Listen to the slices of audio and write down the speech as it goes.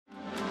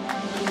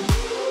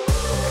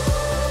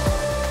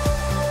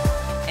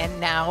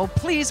now,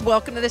 please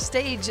welcome to the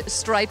stage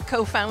Stripe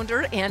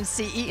co-founder and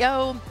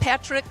CEO,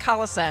 Patrick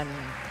Collison.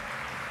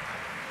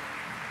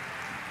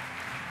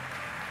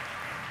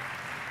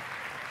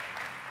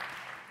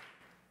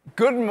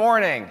 Good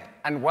morning,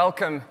 and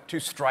welcome to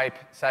Stripe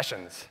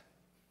Sessions.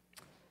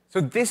 So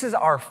this is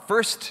our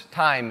first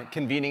time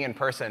convening in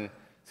person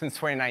since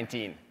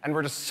 2019, and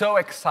we're just so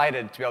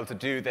excited to be able to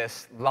do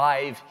this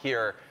live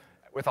here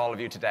with all of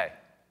you today.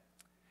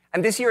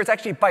 And this year, it's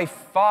actually by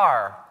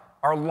far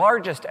our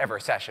largest ever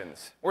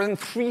sessions, more than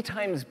 3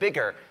 times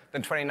bigger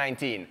than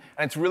 2019.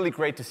 And it's really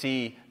great to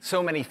see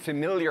so many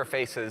familiar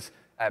faces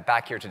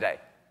back here today.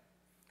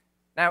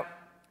 Now,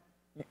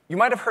 you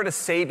might have heard us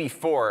say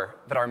before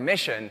that our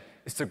mission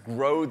is to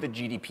grow the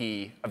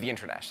GDP of the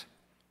internet.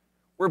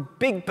 We're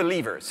big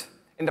believers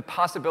in the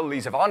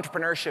possibilities of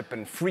entrepreneurship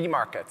and free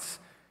markets.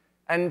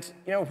 And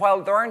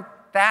while there aren't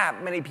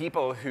that many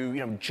people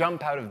who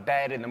jump out of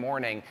bed in the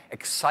morning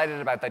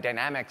excited about the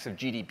dynamics of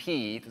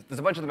GDP, there's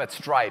a bunch of them at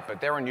Stripe, but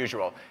they're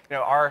unusual.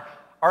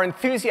 Our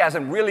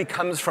enthusiasm really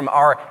comes from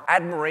our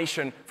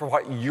admiration for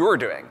what you're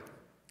doing.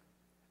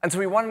 And so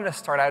we wanted to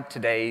start out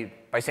today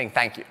by saying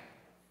thank you.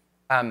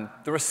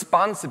 The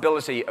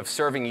responsibility of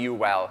serving you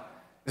well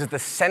is at the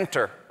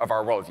center of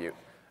our worldview,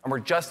 and we're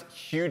just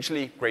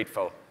hugely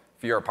grateful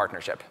for your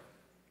partnership.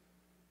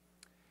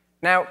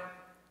 Now,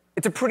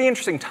 it's a pretty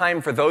interesting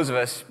time for those of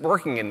us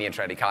working in the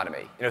internet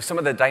economy. Some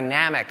of the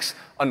dynamics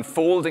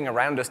unfolding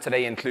around us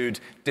today include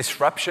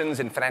disruptions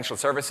in financial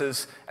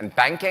services and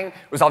banking. It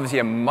was obviously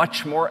a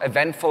much more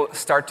eventful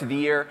start to the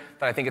year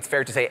than I think it's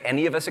fair to say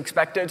any of us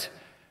expected.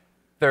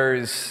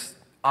 There's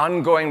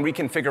ongoing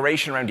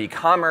reconfiguration around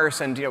e-commerce,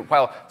 and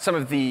while some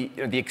of the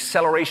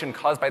acceleration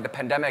caused by the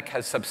pandemic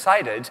has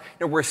subsided,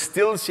 we're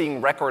still seeing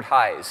record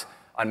highs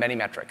on many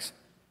metrics.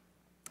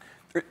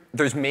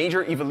 There's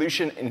major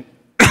evolution in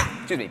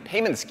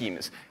payment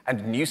schemes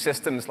and new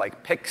systems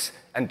like Pix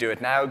and Do It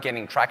Now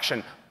gaining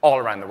traction all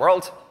around the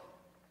world.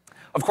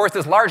 Of course,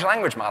 there's large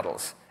language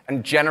models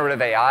and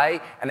generative AI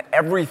and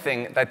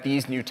everything that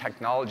these new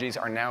technologies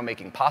are now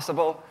making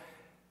possible.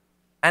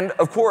 And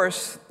of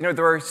course,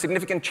 there are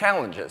significant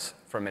challenges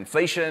from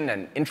inflation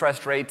and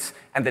interest rates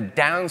and the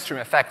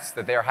downstream effects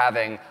that they're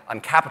having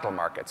on capital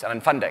markets and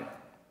on funding.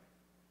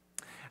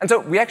 And so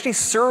we actually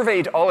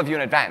surveyed all of you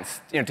in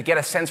advance to get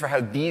a sense for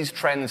how these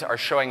trends are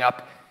showing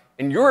up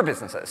in your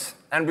businesses.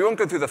 And we won't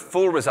go through the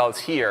full results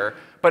here,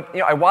 but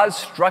I was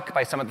struck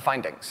by some of the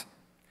findings.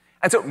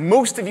 And so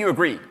most of you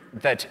agree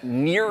that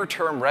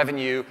near-term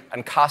revenue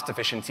and cost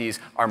efficiencies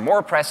are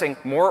more pressing,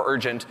 more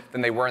urgent than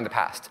they were in the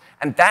past.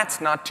 And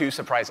that's not too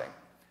surprising.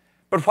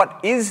 But what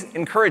is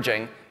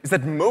encouraging is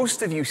that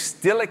most of you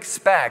still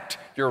expect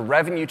your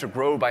revenue to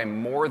grow by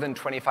more than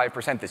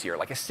 25% this year,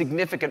 like a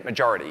significant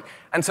majority.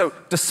 And so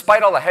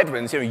despite all the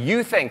headwinds,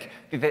 you think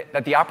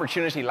that the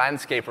opportunity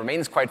landscape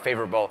remains quite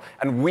favorable,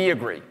 and we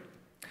agree.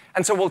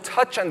 And so we'll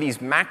touch on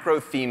these macro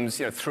themes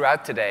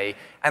throughout today,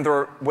 and there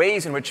are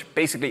ways in which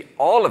basically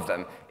all of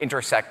them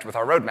intersect with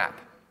our roadmap.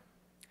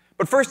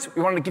 But first,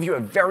 we wanted to give you a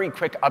very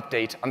quick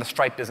update on the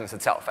Stripe business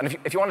itself. And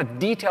if you want a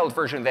detailed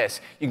version of this,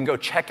 you can go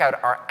check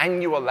out our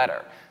annual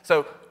letter.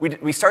 So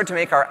we started to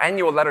make our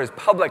annual letters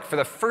public for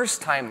the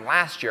first time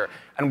last year,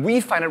 and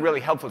we find it really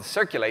helpful to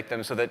circulate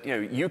them so that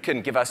you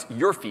can give us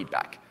your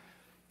feedback.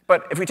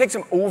 But if we take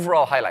some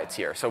overall highlights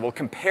here, so we'll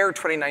compare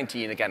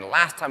 2019, again,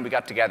 last time we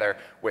got together,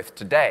 with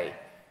today.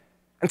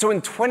 And so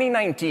in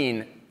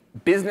 2019,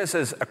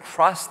 businesses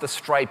across the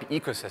Stripe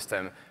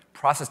ecosystem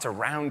processed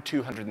around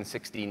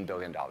 $216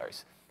 billion.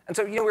 And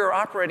so we were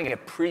operating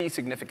at pretty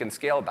significant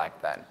scale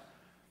back then.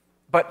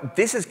 But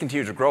this has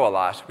continued to grow a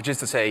lot, which is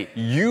to say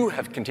you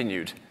have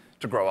continued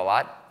to grow a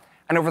lot.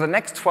 And over the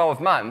next 12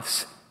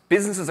 months,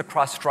 businesses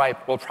across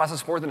Stripe will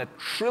process more than $1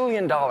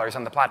 trillion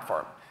on the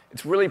platform.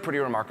 It's really pretty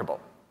remarkable.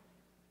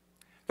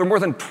 There are more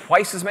than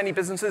twice as many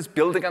businesses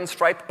building on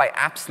Stripe by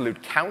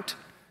absolute count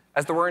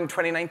as there were in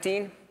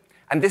 2019.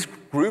 And this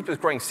group is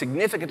growing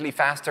significantly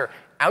faster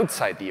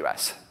outside the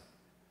US.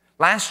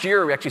 Last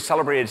year, we actually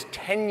celebrated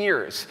 10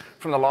 years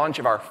from the launch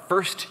of our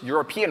first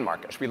European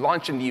market. We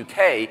launched in the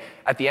UK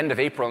at the end of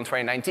April in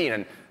 2019,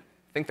 and I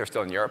think they're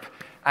still in Europe.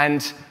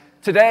 And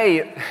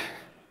today,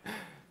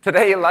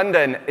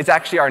 London is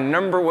actually our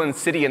 #1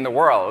 city in the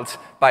world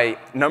by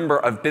number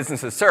of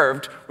businesses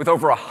served, with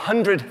over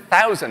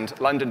 100,000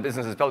 London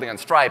businesses building on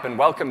Stripe. And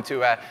welcome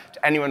to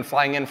anyone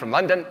flying in from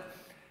London.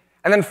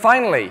 And then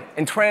finally,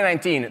 in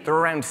 2019, there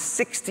were around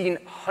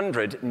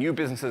 1,600 new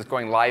businesses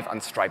going live on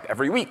Stripe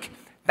every week.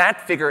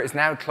 That figure is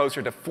now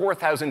closer to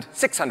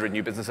 4,600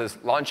 new businesses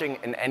launching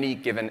in any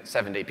given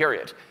 7-day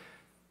period.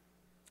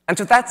 And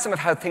so that's some of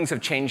how things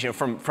have changed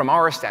from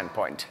our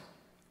standpoint.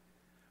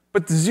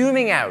 But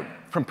zooming out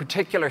from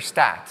particular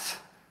stats,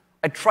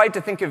 I tried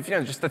to think of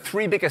just the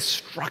 3 biggest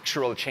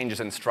structural changes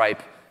in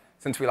Stripe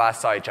since we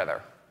last saw each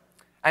other.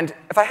 And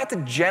if I had to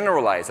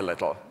generalize a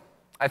little,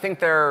 I think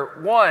they're,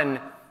 1,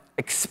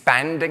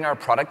 expanding our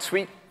product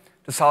suite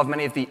to to solve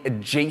many of the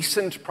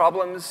adjacent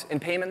problems in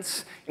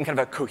payments in kind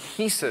of a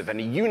cohesive and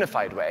a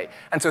unified way.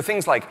 And so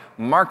things like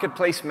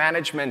marketplace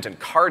management and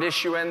card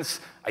issuance,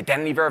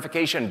 identity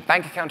verification,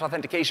 bank account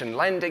authentication,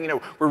 lending,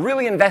 we're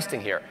really investing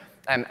here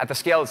at the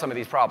scale of some of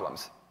these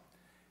problems.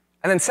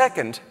 And then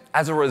second,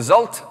 as a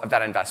result of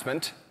that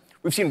investment,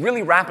 we've seen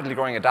really rapidly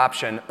growing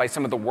adoption by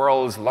some of the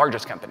world's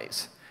largest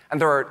companies. And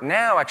there are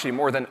now actually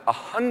more than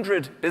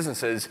 100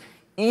 businesses,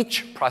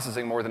 each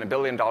processing more than $1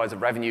 billion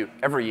of revenue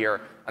every year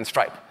on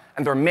Stripe.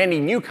 And there are many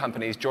new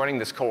companies joining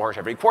this cohort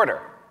every quarter.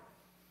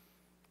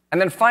 And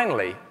then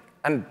finally,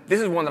 and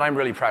this is one that I'm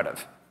really proud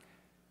of,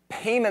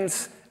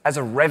 payments as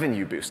a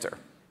revenue booster.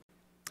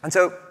 And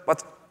so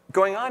what's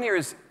going on here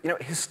is,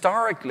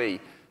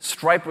 historically,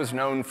 Stripe was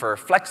known for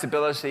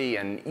flexibility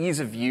and ease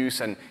of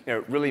use and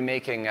really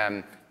making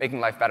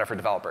life better for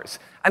developers.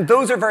 And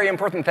those are very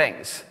important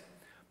things.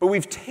 But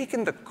we've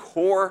taken the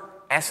core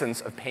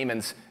essence of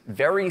payments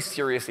very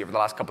seriously over the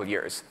last couple of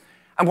years.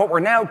 And what we're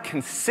now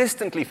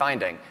consistently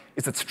finding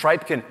is that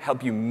Stripe can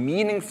help you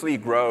meaningfully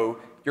grow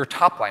your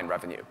top-line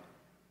revenue.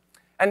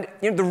 And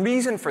the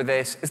reason for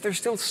this is there's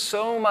still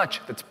so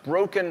much that's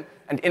broken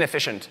and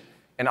inefficient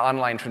in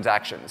online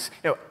transactions.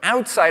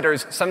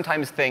 Outsiders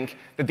sometimes think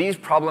that these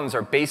problems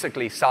are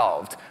basically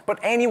solved, but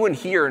anyone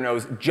here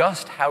knows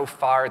just how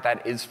far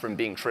that is from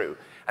being true.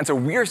 And so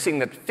we're seeing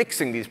that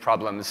fixing these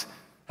problems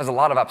has a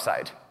lot of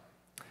upside.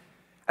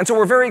 And so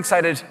we're very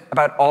excited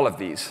about all of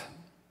these.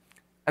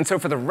 And so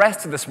for the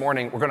rest of this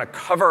morning, we're going to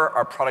cover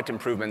our product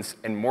improvements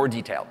in more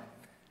detail.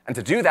 And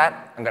to do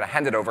that, I'm going to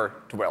hand it over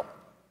to Will.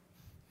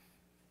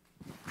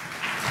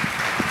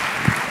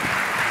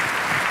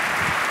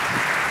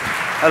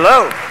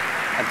 Hello,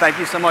 and thank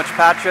you so much,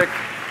 Patrick.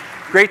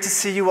 Great to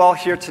see you all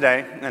here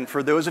today. And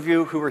for those of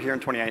you who were here in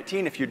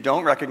 2019, if you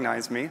don't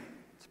recognize me,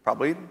 it's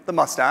probably the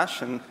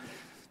mustache, and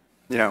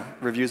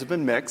reviews have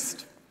been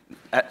mixed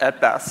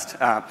at best.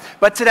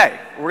 But today,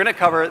 we're going to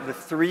cover the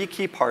 3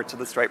 key parts of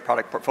the Stripe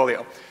product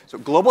portfolio. So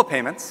global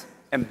payments,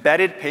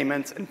 embedded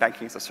payments and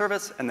banking as a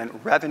service, and then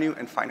revenue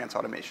and finance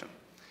automation.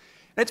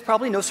 And it's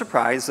probably no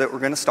surprise that we're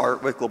going to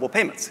start with global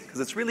payments,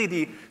 because it's really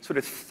the sort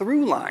of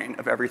through line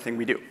of everything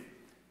we do.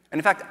 And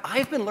in fact,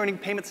 I've been learning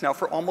payments now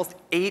for almost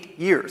 8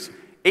 years.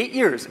 8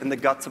 years in the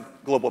guts of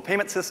global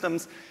payment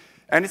systems.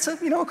 And it's a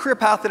career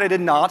path that I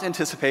did not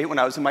anticipate when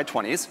I was in my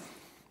 20s.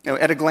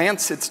 At a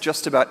glance, it's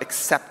just about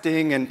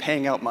accepting and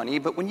paying out money.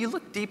 But when you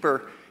look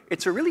deeper,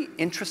 it's a really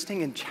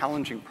interesting and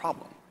challenging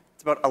problem.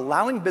 It's about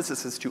allowing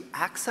businesses to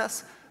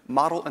access,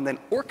 model, and then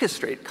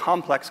orchestrate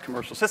complex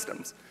commercial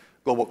systems.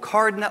 Global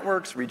card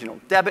networks, regional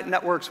debit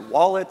networks,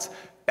 wallets,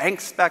 bank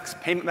specs,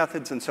 payment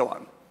methods, and so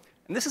on.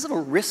 And this is a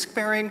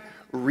risk-bearing,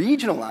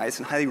 regionalized,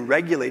 and highly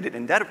regulated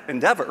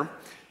endeavor.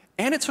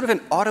 And it's sort of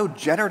an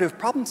auto-generative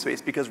problem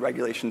space because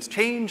regulations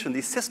change and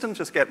these systems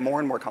just get more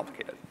and more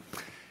complicated.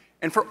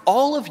 And for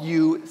all of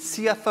you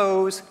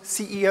CFOs,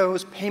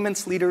 CEOs,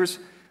 payments leaders,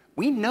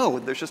 we know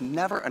there's just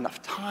never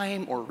enough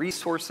time or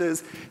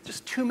resources,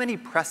 just too many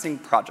pressing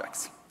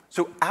projects.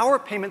 So our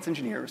payments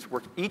engineers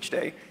work each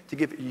day to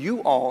give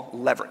you all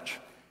leverage.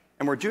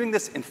 And we're doing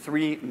this in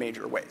 3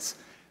 major ways.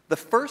 The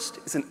first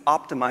is in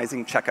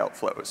optimizing checkout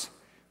flows.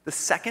 The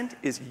second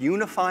is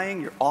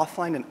unifying your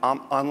offline and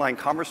online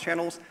commerce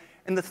channels.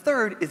 And the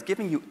third is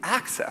giving you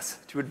access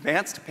to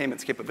advanced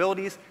payments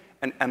capabilities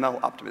and ML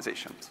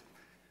optimizations.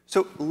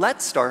 So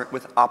let's start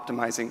with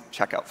optimizing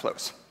checkout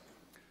flows.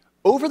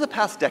 Over the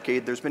past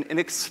decade, there's been an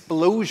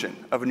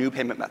explosion of new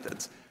payment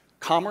methods.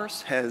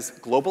 Commerce has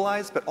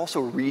globalized, but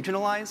also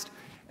regionalized,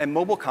 and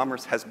mobile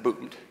commerce has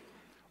boomed.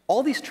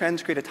 All these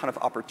trends create a ton of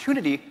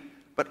opportunity,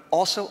 but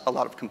also a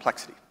lot of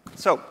complexity.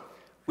 So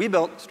we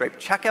built Stripe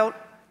Checkout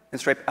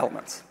and Stripe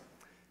Elements.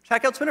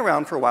 Checkout's been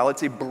around for a while.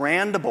 It's a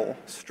brandable,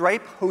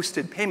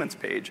 Stripe-hosted payments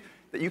page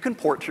that you can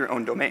port to your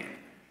own domain.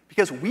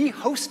 Because we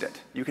host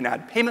it, you can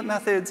add payment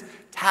methods,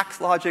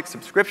 tax logic,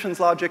 subscriptions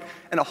logic,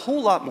 and a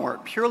whole lot more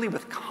purely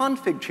with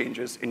config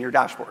changes in your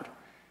dashboard.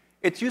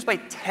 It's used by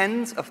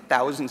tens of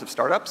thousands of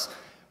startups,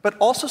 but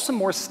also some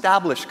more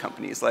established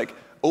companies like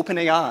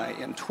OpenAI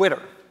and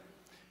Twitter.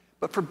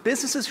 But for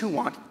businesses who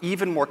want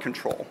even more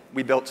control,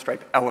 we built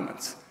Stripe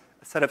Elements,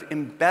 a set of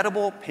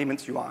embeddable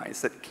payments UIs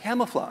that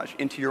camouflage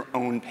into your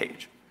own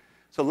page.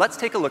 So let's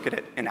take a look at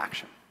it in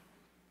action.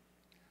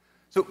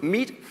 So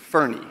meet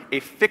Fernie, a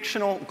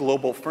fictional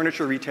global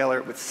furniture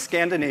retailer with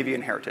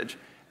Scandinavian heritage,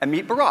 and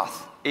meet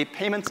Barath, a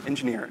payments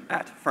engineer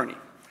at Fernie.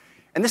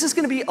 And this is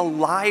going to be a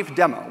live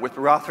demo with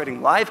Barath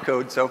writing live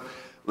code, so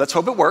let's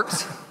hope it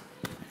works.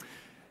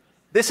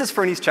 This is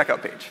Fernie's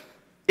checkout page.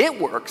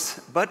 It works,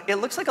 but it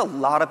looks like a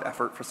lot of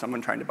effort for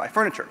someone trying to buy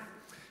furniture.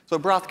 So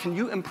Barath, can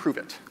you improve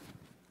it?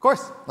 Of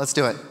course, let's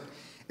do it.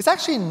 It's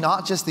actually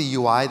not just the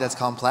UI that's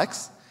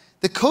complex.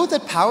 The code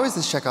that powers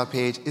this checkout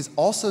page is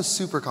also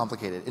super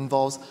complicated. It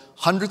involves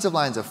hundreds of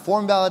lines of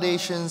form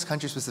validations,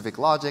 country-specific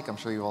logic. I'm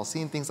sure you've all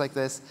seen things like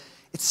this.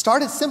 It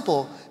started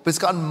simple, but it's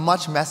gotten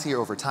much messier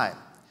over time.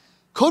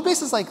 Code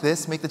bases like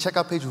this make the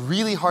checkout page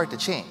really hard to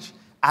change.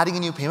 Adding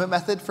a new payment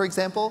method, for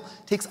example,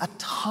 takes a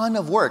ton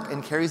of work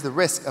and carries the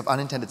risk of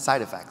unintended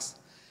side effects.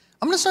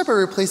 I'm going to start by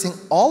replacing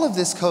all of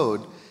this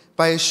code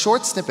by a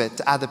short snippet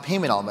to add the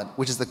payment element,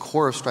 which is the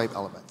core of Stripe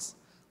elements.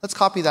 Let's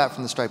copy that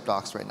from the Stripe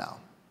docs right now.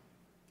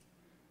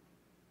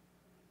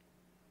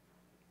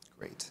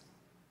 Great.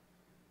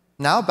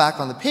 Now back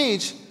on the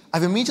page,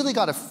 I've immediately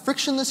got a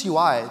frictionless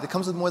UI that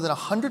comes with more than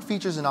 100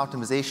 features and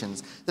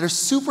optimizations that are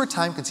super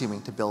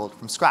time-consuming to build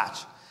from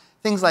scratch.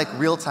 Things like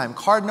real-time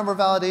card number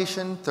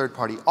validation,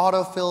 third-party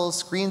autofills,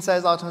 screen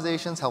size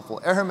optimizations, helpful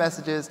error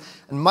messages,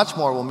 and much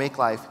more will make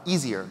life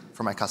easier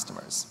for my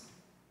customers.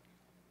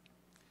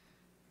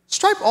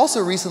 Stripe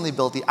also recently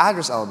built the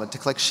address element to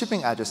collect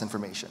shipping address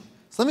information.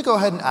 So let me go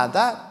ahead and add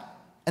that.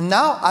 And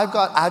now I've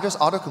got address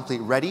autocomplete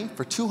ready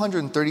for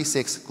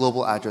 236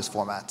 global address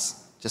formats,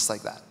 just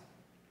like that.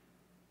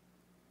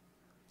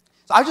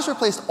 So I've just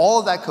replaced all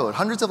of that code,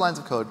 hundreds of lines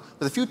of code,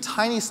 with a few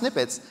tiny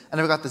snippets,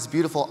 and I've got this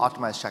beautiful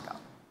optimized checkout.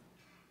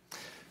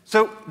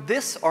 So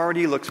this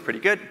already looks pretty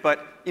good,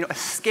 but a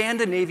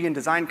Scandinavian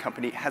design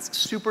company has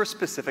super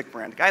specific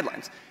brand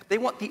guidelines. They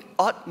want the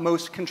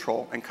utmost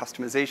control and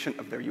customization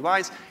of their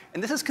UIs,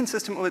 and this is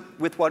consistent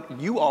with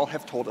what you all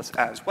have told us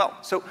as well.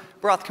 So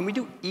Bharath, can we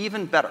do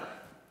even better?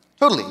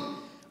 Totally.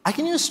 I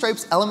can use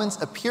Stripe's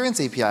Elements Appearance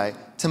API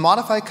to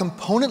modify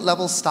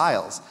component-level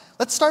styles.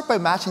 Let's start by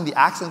matching the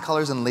accent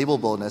colors and label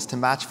boldness to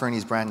match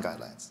Fernie's brand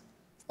guidelines.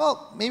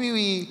 Well, maybe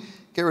we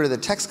get rid of the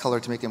text color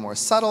to make it more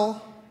subtle.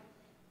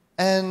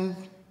 And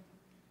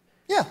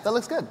yeah, that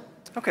looks good.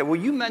 OK, well,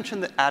 you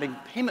mentioned that adding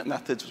payment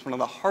methods was one of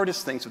the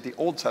hardest things with the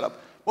old setup.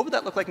 What would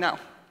that look like now?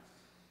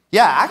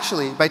 Yeah,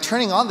 actually, by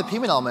turning on the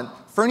payment element,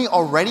 Fernie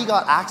already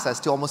got access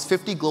to almost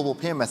 50 global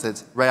payment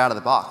methods right out of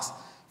the box.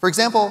 For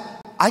example,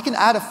 I can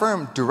add a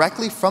firm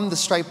directly from the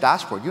Stripe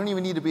dashboard. You don't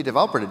even need to be a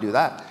developer to do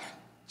that.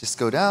 Just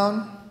go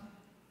down,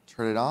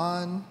 turn it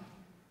on,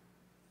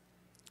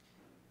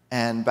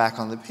 and back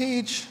on the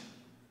page.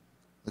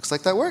 Looks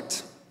like that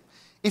worked.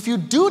 If you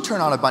do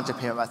turn on a bunch of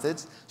payment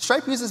methods,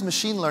 Stripe uses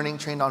machine learning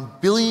trained on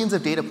billions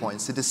of data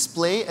points to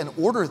display and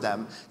order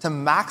them to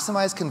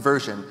maximize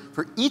conversion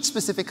for each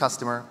specific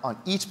customer on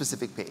each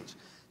specific page.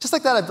 Just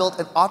like that, I built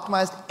an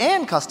optimized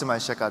and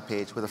customized checkout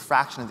page with a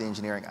fraction of the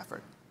engineering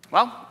effort.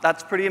 Well,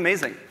 that's pretty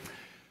amazing.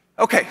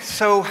 OK,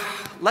 so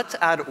let's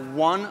add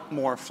one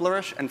more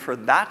flourish. And for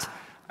that,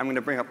 I'm going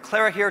to bring up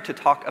Clara here to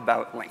talk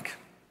about Link.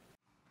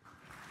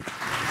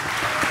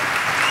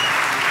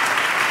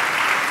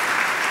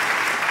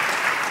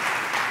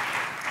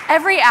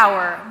 Every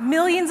hour,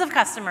 millions of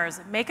customers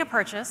make a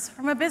purchase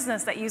from a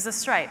business that uses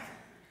Stripe.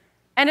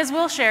 And as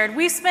Will shared,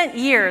 we've spent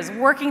years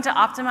working to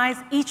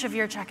optimize each of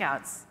your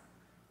checkouts.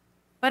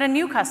 But a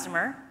new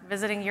customer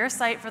visiting your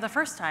site for the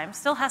first time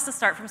still has to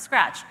start from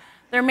scratch.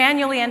 They're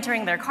manually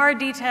entering their card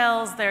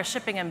details, their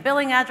shipping and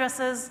billing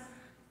addresses.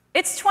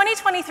 It's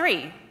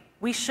 2023.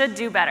 We should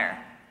do better.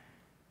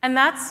 And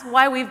that's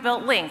why we've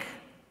built Link,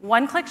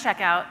 one-click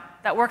checkout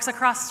that works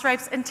across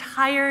Stripe's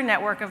entire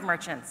network of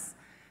merchants.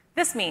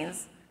 This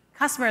means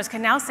customers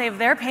can now save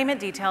their payment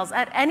details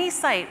at any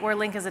site where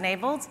Link is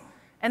enabled,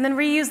 and then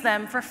reuse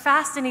them for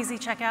fast and easy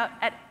checkout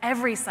at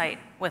every site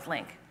with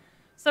Link.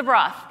 So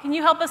Bharath, can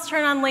you help us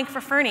turn on Link for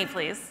Fernie,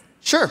 please?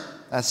 Sure.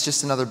 That's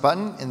just another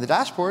button in the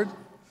dashboard.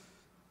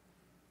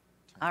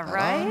 All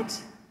right.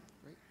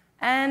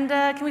 And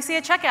can we see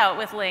a checkout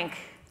with Link?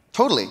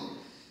 Totally.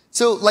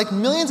 So like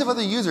millions of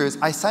other users,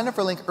 I signed up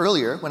for Link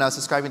earlier when I was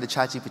subscribing to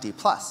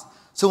ChatGPT+.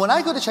 So when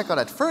I go to checkout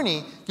at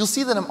Fernie, you'll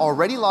see that I'm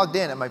already logged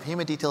in and my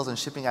payment details and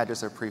shipping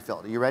address are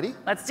pre-filled. Are you ready?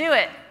 Let's do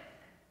it.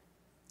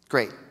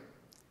 Great.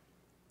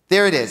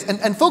 There it is.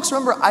 And folks,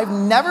 remember, I've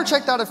never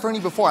checked out at Fernie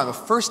before. I'm a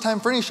first-time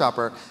Fernie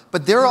shopper,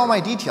 but there are all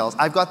my details.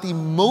 I've got the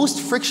most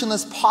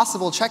frictionless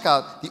possible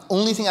checkout. The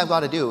only thing I've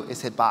got to do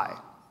is hit buy.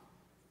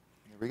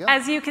 Here we go.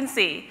 As you can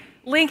see,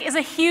 Link is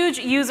a huge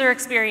user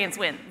experience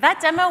win.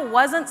 That demo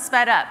wasn't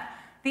sped up.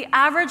 The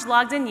average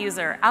logged-in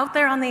user out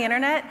there on the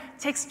internet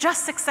takes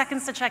just 6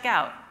 seconds to check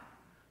out.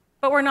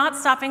 But we're not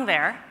stopping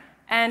there,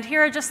 and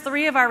here are just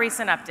 3 of our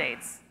recent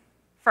updates.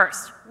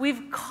 First,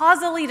 we've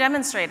causally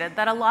demonstrated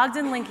that a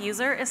logged-in Link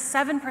user is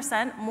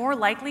 7% more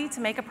likely to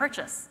make a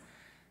purchase.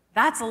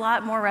 That's a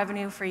lot more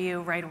revenue for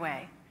you right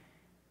away.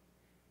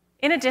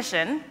 In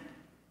addition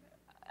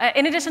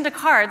to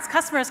cards,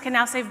 customers can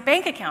now save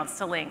bank accounts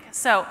to Link.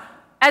 So,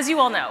 as you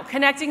all know,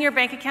 connecting your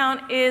bank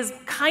account is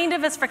kind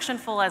of as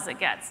frictionful as it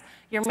gets.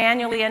 You're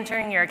manually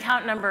entering your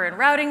account number and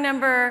routing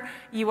number.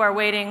 You are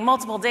waiting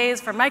multiple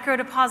days for micro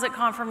deposit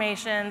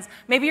confirmations.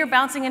 Maybe you're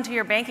bouncing into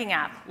your banking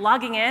app,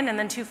 logging in, and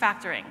then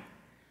two-factoring.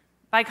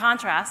 By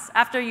contrast,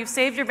 after you've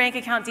saved your bank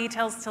account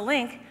details to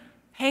Link,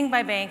 paying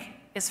by bank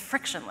is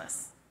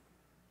frictionless.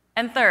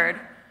 And third,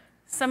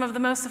 some of the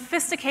most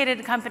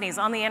sophisticated companies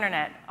on the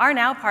internet are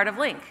now part of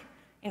Link,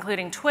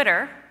 including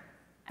Twitter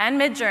and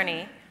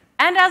Midjourney,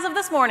 and as of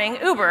this morning,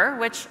 Uber,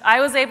 which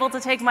I was able to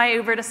take my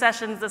Uber to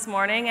sessions this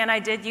morning, and I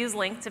did use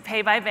Link to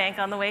pay by bank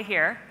on the way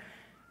here,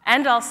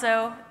 and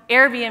also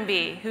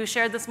Airbnb, who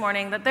shared this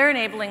morning that they're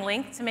enabling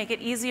Link to make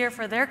it easier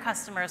for their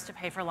customers to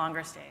pay for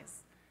longer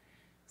stays.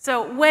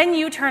 So when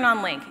you turn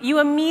on Link, you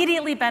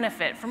immediately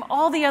benefit from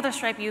all the other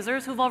Stripe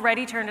users who've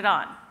already turned it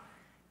on.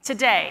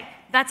 Today,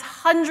 that's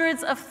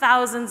hundreds of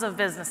thousands of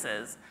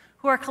businesses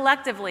who are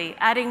collectively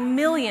adding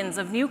millions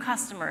of new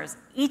customers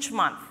each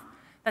month.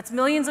 That's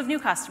millions of new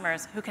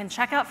customers who can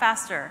check out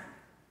faster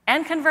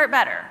and convert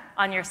better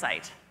on your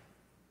site.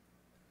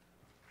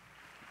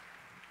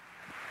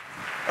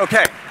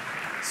 OK,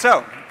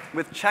 so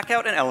with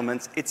checkout and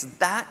elements, it's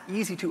that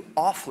easy to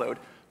offload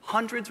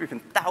hundreds or even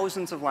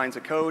thousands of lines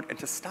of code and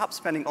to stop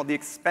spending all the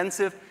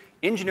expensive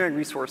engineering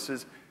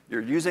resources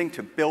you're using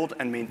to build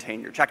and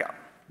maintain your checkout.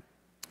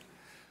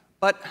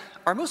 But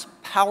our most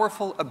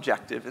powerful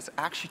objective is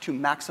actually to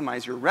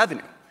maximize your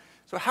revenue.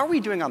 So how are we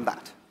doing on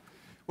that?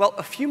 Well,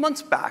 a few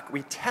months back,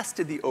 we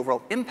tested the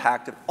overall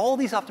impact of all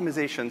these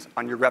optimizations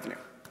on your revenue.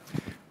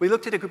 We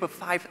looked at a group of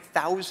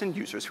 5,000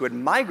 users who had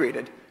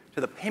migrated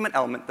to the payment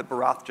element that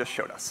Bharath just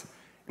showed us.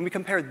 And we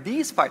compared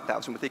these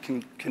 5,000 with a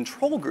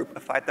control group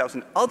of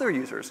 5,000 other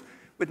users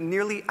with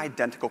nearly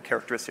identical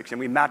characteristics. And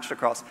we matched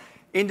across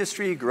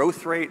industry,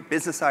 growth rate,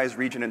 business size,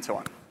 region, and so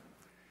on.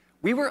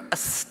 We were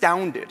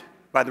astounded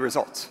by the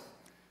results.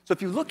 So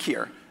if you look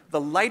here,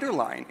 the lighter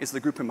line is the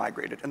group who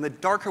migrated, and the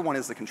darker one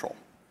is the control.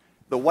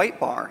 The white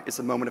bar is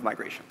the moment of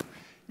migration.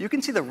 You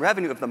can see the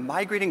revenue of the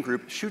migrating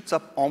group shoots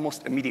up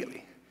almost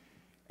immediately.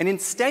 And in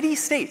steady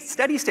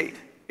state,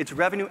 its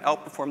revenue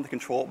outperformed the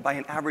control by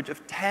an average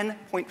of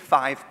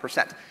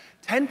 10.5%.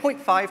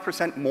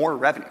 10.5% more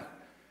revenue.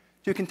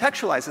 To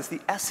contextualize this,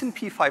 the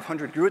S&P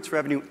 500 grew its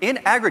revenue in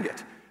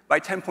aggregate by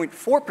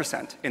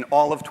 10.4% in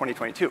all of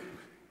 2022.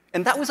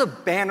 And that was a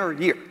banner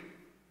year.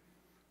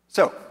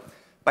 So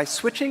by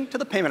switching to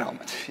the payment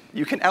element,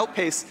 you can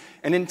outpace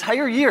an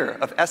entire year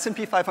of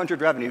S&P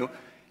 500 revenue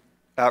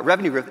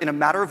growth in a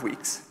matter of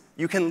weeks.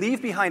 You can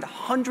leave behind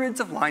hundreds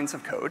of lines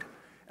of code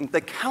and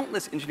the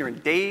countless engineering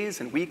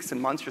days and weeks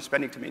and months you're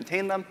spending to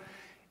maintain them.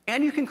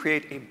 And you can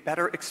create a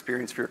better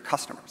experience for your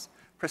customers,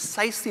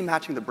 precisely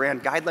matching the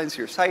brand guidelines to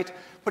your site,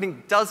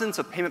 putting dozens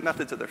of payment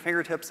methods at their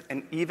fingertips,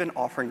 and even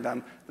offering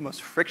them the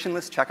most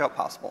frictionless checkout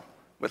possible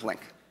with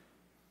Link.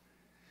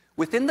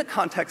 Within the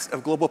context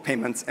of global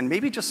payments, and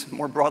maybe just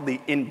more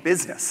broadly in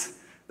business,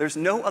 there's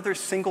no other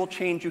single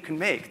change you can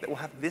make that will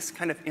have this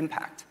kind of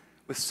impact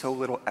with so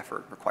little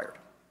effort required.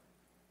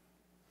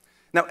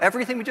 Now,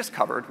 everything we just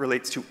covered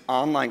relates to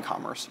online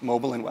commerce,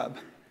 mobile and web.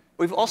 But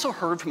we've also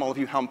heard from all of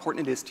you how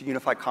important it is to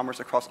unify commerce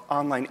across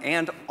online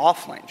and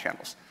offline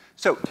channels.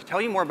 So to tell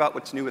you more about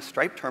what's new with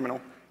Stripe Terminal,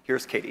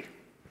 here's Katie.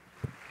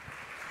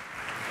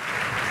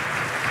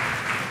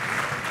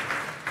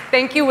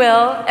 Thank you,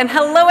 Will. And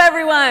hello,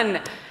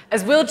 everyone.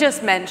 As Will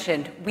just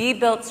mentioned, we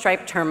built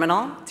Stripe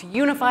Terminal to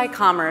unify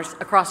commerce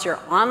across your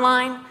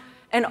online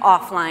and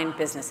offline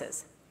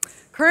businesses.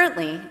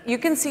 Currently, you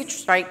can see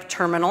Stripe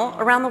Terminal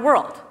around the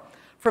world,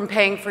 from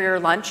paying for your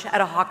lunch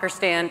at a hawker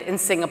stand in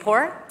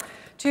Singapore,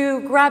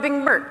 to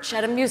grabbing merch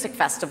at a music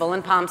festival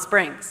in Palm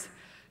Springs,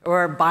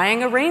 or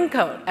buying a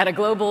raincoat at a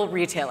global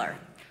retailer.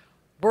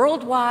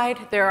 Worldwide,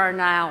 there are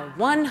now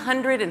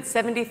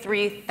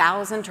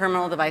 173,000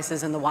 terminal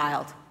devices in the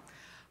wild.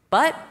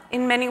 But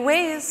in many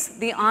ways,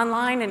 the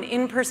online and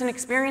in-person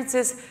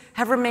experiences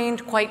have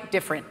remained quite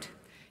different.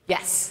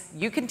 Yes,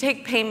 you can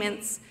take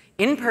payments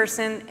in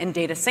person and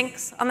data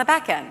syncs on the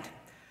back end.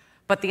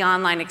 But the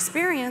online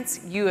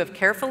experience you have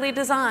carefully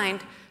designed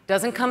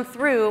doesn't come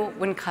through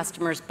when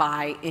customers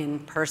buy in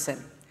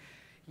person.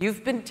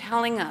 You've been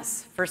telling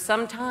us for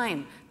some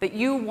time that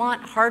you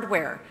want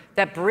hardware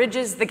that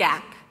bridges the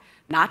gap,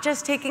 not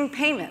just taking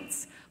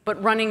payments,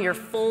 but running your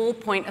full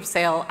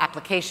point-of-sale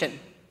application.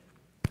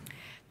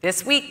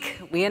 This week,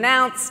 we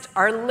announced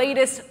our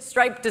latest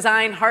Stripe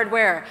design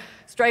hardware,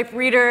 Stripe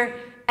Reader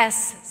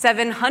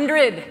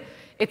S700.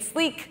 It's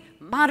sleek,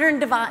 modern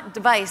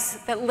device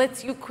that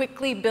lets you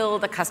quickly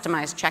build a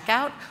customized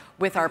checkout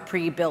with our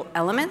pre-built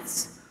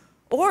elements.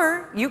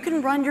 Or you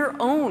can run your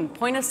own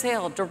point of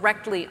sale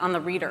directly on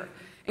the reader,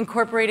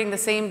 incorporating the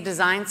same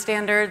design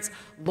standards,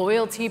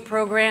 loyalty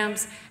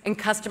programs, and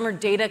customer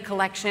data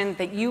collection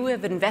that you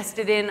have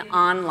invested in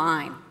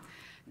online.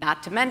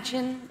 Not to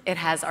mention, it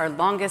has our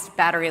longest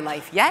battery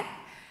life yet,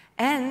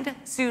 and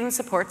soon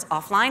supports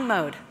offline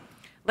mode.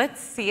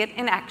 Let's see it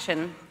in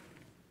action.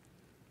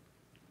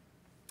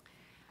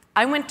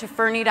 I went to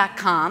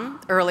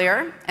Fernie.com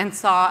earlier and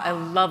saw a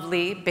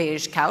lovely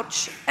beige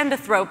couch and a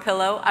throw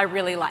pillow I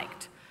really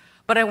liked.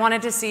 But I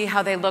wanted to see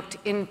how they looked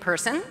in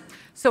person,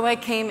 so I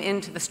came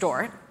into the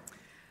store.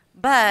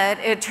 But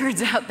it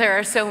turns out there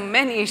are so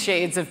many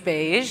shades of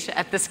beige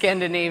at the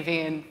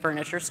Scandinavian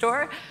furniture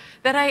store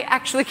that I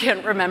actually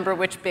can't remember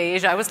which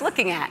beige I was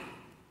looking at.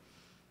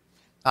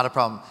 Not a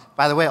problem.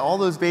 By the way, all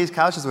those beige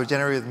couches were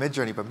generated with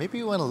Midjourney, but maybe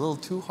you went a little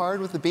too hard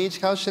with the beige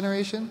couch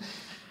generation.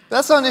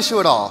 That's not an issue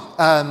at all.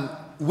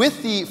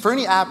 With the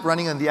Fernie app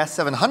running on the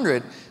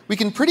S700, we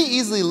can pretty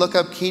easily look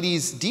up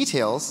Katie's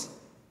details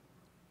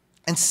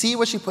and see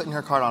what she put in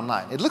her cart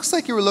online. It looks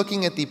like you were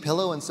looking at the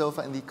pillow and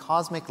sofa in the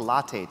cosmic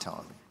latte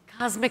tone.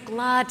 Cosmic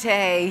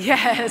latte,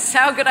 yes,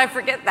 how could I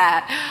forget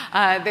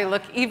that? They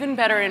look even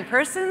better in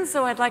person,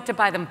 so I'd like to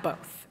buy them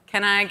both.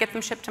 Can I get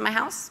them shipped to my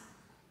house?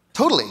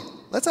 Totally.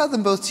 Let's add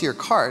them both to your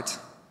cart.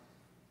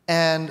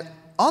 And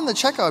on the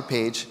checkout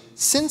page,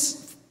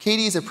 since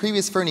Katie is a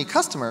previous Fernie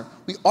customer,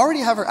 we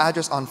already have her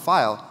address on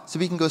file, so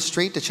we can go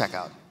straight to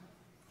checkout.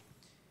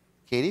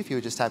 Katie, if you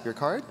would just tap your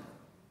card.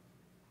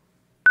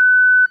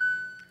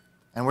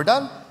 And we're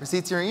done.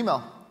 Receipts in your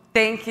email.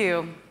 Thank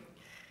you.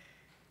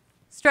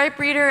 Stripe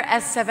Reader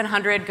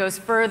S700 goes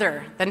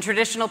further than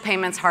traditional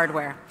payments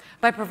hardware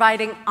by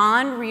providing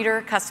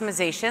on-reader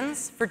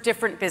customizations for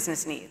different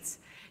business needs.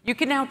 You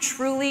can now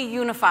truly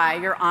unify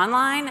your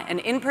online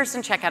and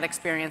in-person checkout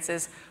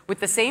experiences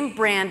with the same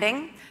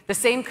branding, the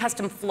same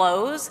custom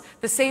flows,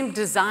 the same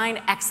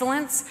design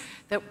excellence,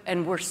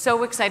 and we're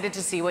so excited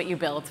to see what you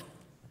build.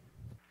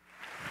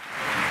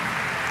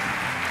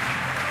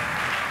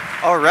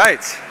 All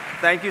right.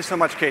 Thank you so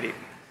much, Katie.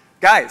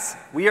 Guys,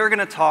 we are going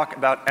to talk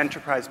about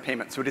enterprise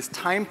payments, so it is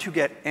time to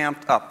get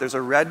amped up. There's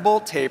a Red Bull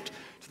taped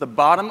to the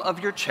bottom of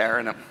your chair,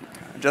 and I'm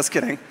just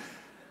kidding.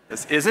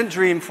 This isn't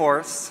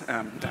Dreamforce,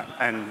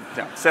 and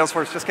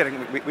Salesforce, just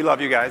kidding. We love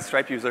you guys,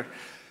 Stripe user.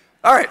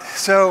 All right,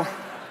 so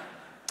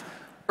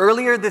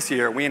earlier this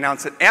year, we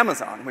announced that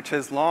Amazon, which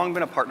has long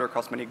been a partner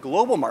across many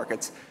global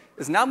markets,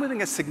 is now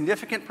moving a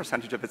significant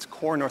percentage of its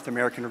core North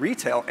American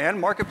retail and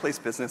marketplace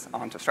business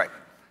onto Stripe.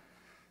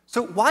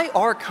 So why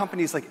are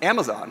companies like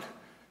Amazon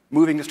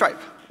moving to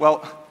Stripe?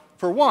 Well,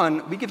 for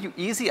one, we give you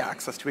easy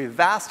access to a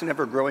vast and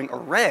ever-growing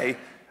array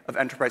of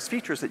enterprise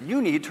features that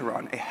you need to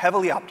run a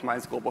heavily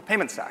optimized global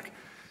payment stack.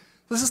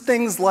 This is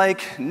things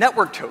like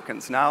network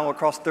tokens, now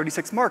across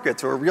 36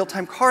 markets, or a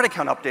real-time card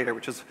account updater,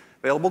 which is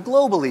available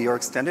globally, or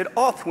extended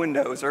auth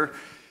windows, or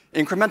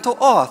incremental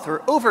auth, or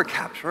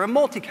overcapture, or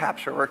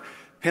multi-capture, or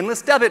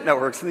pinless debit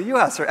networks in the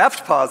US, or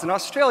FPOS in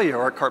Australia,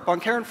 or Carte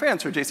Bancaire in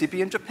France, or JCP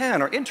in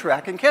Japan, or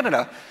Interac in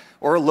Canada,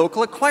 or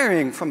local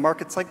acquiring from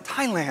markets like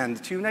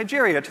Thailand to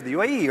Nigeria to the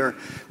UAE, or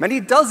many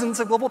dozens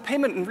of global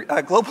and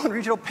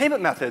regional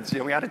payment methods.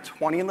 We added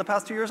 20 in the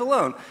past 2 years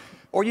alone.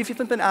 Or you've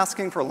even been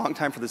asking for a long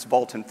time for this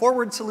vault and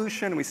forward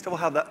solution. We still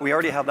have that. We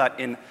already have that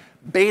in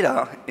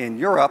beta in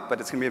Europe,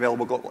 but it's going to be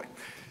available globally.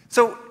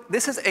 So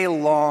this is a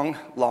long,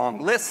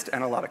 long list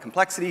and a lot of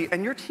complexity,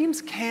 and your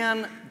teams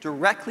can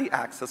directly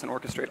access and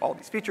orchestrate all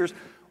these features,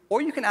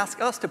 or you can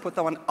ask us to put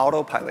them on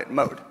autopilot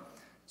mode.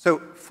 So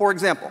for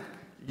example,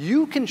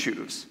 you can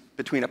choose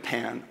between a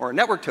PAN or a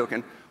network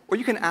token, or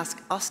you can ask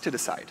us to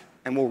decide,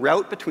 and we'll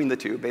route between the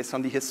two based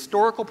on the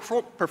historical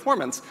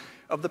performance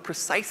of the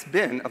precise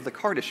bin of the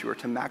card issuer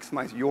to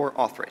maximize your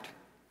auth rate.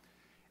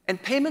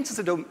 And payments as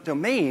a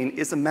domain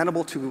is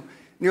amenable to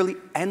nearly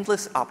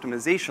endless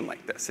optimization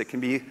like this. It can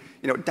be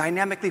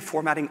dynamically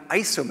formatting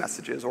ISO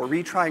messages or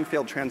retrying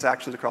failed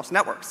transactions across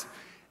networks.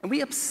 And we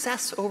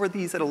obsess over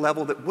these at a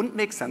level that wouldn't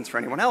make sense for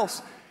anyone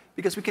else,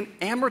 because we can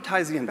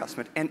amortize the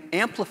investment and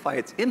amplify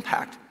its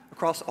impact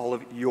across all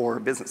of your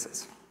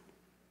businesses.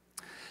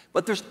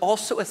 But there's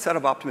also a set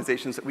of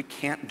optimizations that we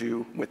can't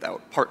do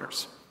without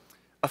partners.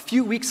 A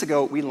few weeks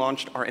ago, we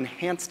launched our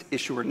enhanced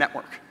issuer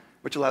network,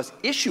 which allows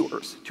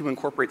issuers to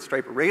incorporate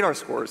Stripe radar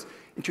scores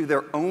into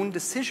their own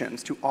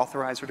decisions to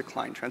authorize or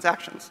decline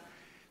transactions.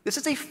 This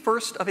is a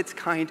first of its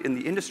kind in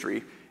the industry,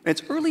 and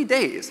it's early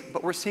days,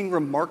 but we're seeing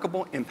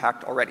remarkable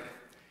impact already.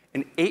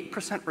 An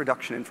 8%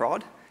 reduction in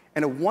fraud,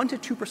 and a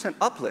 1% to 2%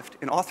 uplift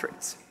in auth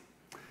rates.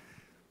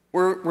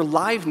 We're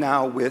live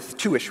now with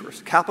 2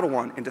 issuers, Capital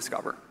One and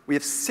Discover. We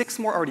have 6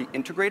 more already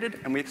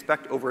integrated, and we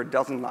expect over a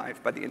dozen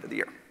live by the end of the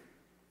year.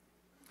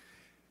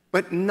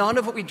 But none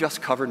of what we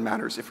just covered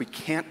matters if we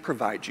can't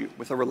provide you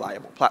with a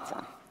reliable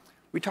platform.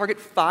 We target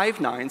 5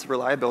 nines of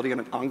reliability on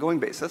an ongoing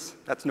basis.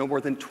 That's no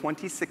more than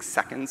 26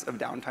 seconds of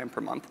downtime per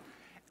month.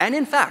 And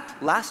in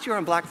fact, last year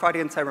on Black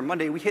Friday and Cyber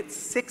Monday, we hit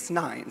 6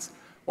 nines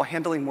while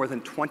handling more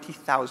than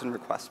 20,000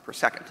 requests per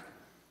second.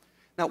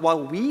 Now,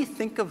 while we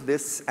think of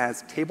this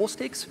as table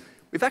stakes,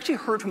 we've actually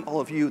heard from all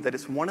of you that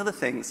it's one of the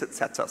things that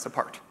sets us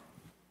apart.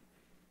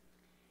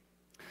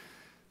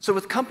 So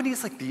with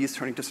companies like these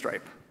turning to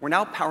Stripe, we're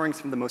now powering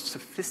some of the most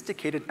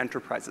sophisticated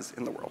enterprises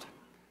in the world.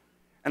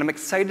 And I'm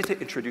excited to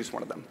introduce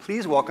one of them.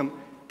 Please welcome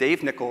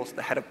Dave Nichols,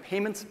 the head of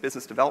Payments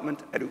Business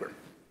Development at Uber.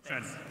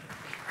 Thanks.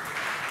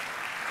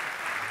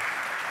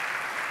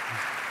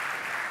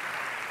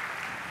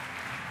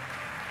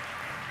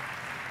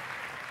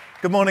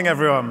 Good morning,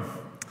 everyone.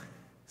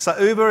 So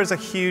Uber is a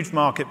huge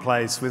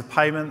marketplace with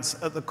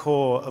payments at the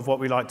core of what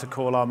we like to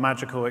call our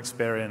magical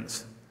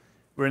experience.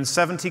 We're in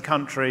 70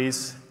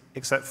 countries,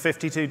 accept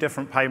 52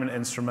 different payment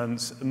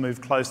instruments, and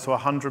move close to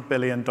 $100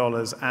 billion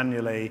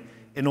annually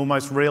in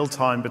almost real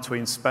time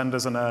between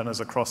spenders and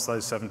earners across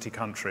those 70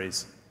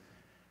 countries.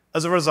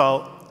 As a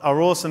result, our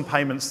awesome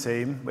payments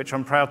team, which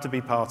I'm proud to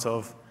be part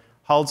of,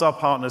 holds our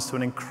partners to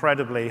an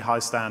incredibly high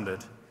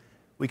standard.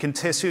 We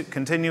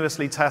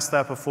continuously test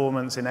their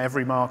performance in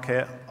every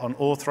market on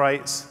auth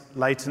rates,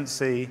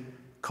 latency,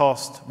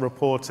 cost,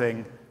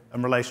 reporting,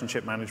 and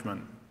relationship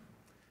management.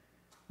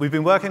 We've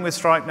been working with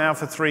Stripe now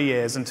for 3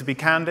 years, and to be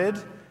candid,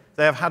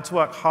 they have had to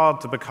work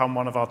hard to become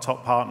one of our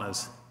top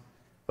partners.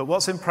 But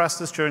what's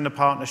impressed us during the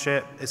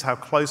partnership is how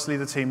closely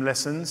the team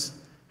listens,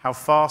 how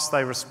fast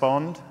they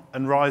respond,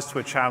 and rise to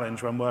a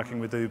challenge when working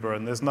with Uber,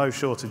 and there's no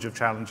shortage of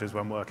challenges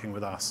when working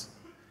with us.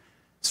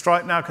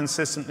 Stripe now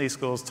consistently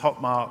scores top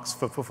marks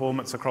for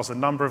performance across a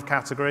number of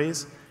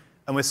categories,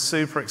 and we're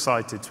super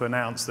excited to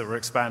announce that we're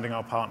expanding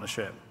our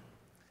partnership.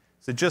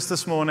 So just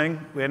this morning,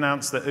 we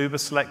announced that Uber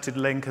selected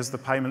Link as the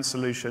payment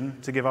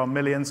solution to give our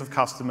millions of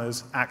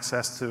customers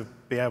access to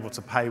be able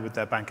to pay with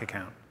their bank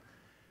account.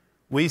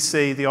 We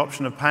see the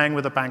option of paying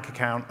with a bank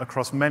account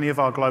across many of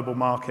our global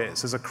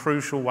markets as a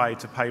crucial way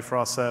to pay for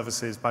our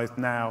services both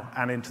now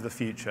and into the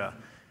future.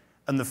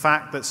 And the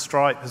fact that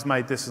Stripe has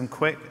made this as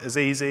quick, as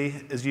easy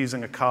as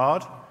using a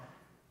card,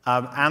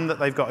 and that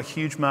they've got a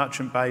huge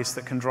merchant base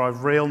that can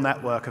drive real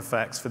network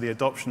effects for the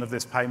adoption of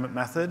this payment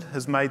method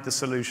has made the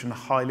solution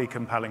highly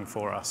compelling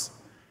for us.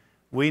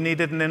 We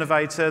needed an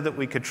innovator that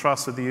we could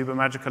trust with the Uber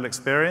magical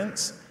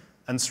experience,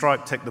 and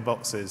Stripe ticked the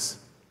boxes.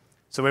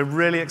 So we're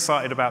really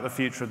excited about the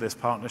future of this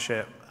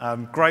partnership.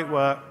 Great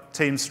work,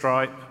 Team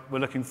Stripe. We're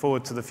looking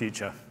forward to the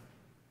future.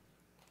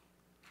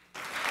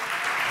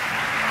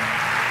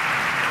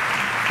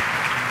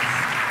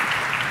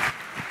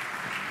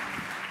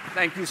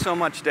 Thank you so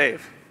much,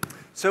 Dave.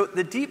 So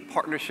the deep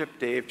partnership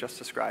Dave just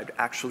described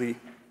actually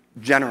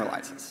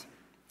generalizes.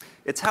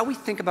 It's how we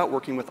think about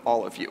working with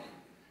all of you.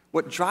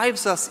 What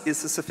drives us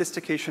is the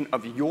sophistication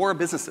of your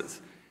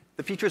businesses,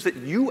 the features that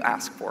you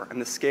ask for,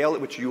 and the scale at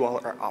which you all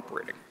are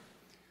operating.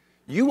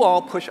 You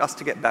all push us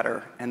to get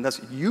better, and thus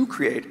you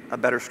create a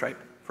better Stripe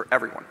for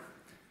everyone.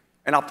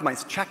 An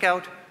optimized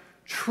checkout,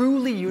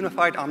 truly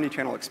unified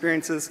omnichannel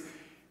experiences,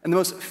 and the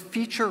most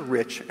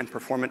feature-rich and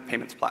performant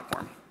payments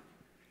platform.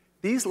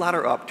 These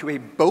ladder up to a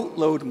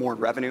boatload more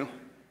revenue,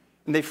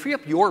 and they free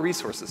up your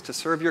resources to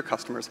serve your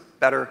customers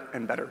better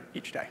and better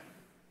each day.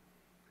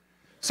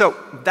 So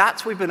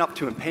that's what we've been up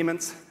to in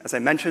payments. As I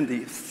mentioned,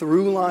 the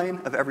through line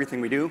of everything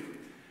we do.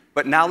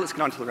 But now let's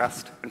get on to the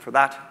rest, and for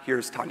that,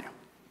 here's Tanya.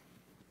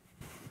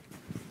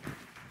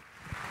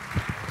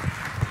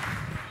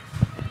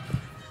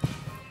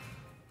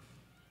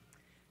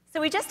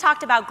 So we just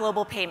talked about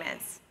global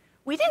payments.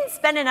 We didn't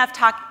spend enough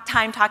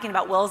time talking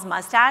about Will's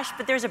mustache,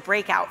 but there's a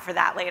breakout for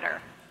that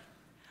later.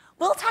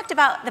 Will talked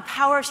about the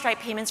power of Stripe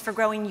payments for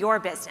growing your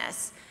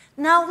business.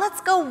 Now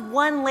let's go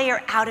one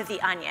layer out of the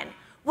onion.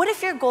 What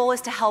if your goal is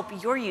to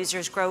help your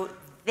users grow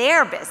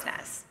their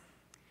business?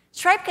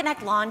 Stripe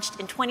Connect launched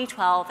in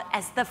 2012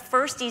 as the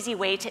first easy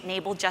way to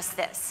enable just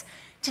this.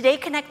 Today,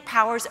 Connect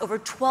powers over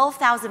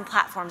 12,000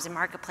 platforms and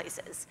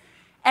marketplaces.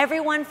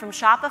 Everyone from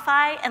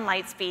Shopify and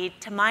Lightspeed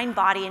to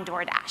MindBody and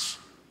DoorDash.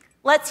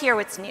 Let's hear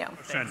what's new.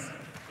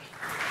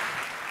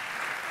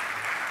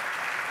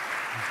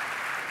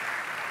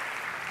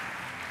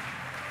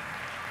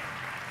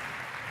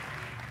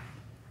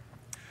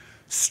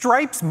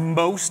 Stripe's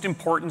most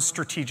important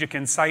strategic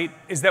insight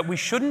is that we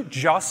shouldn't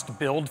just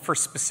build for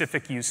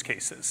specific use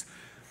cases.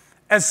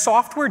 As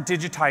software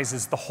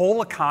digitizes the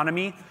whole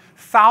economy,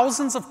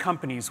 thousands of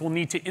companies will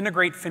need to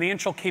integrate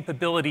financial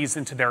capabilities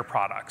into their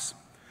products.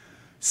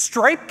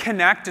 Stripe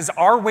Connect is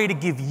our way to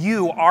give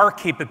you our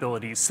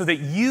capabilities so that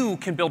you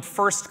can build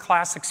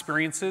first-class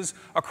experiences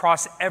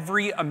across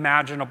every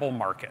imaginable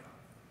market.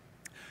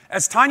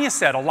 As Tanya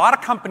said, a lot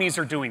of companies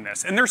are doing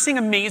this, and they're seeing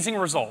amazing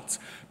results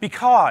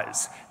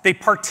because they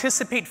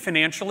participate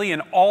financially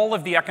in all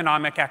of the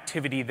economic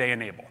activity they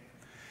enable.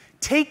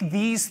 Take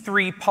these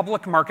three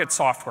public market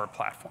software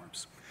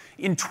platforms.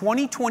 In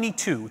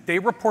 2022, they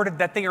reported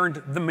that they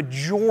earned the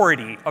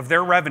majority of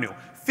their revenue,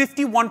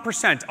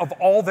 51% of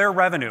all their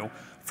revenue,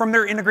 from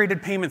their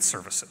integrated payment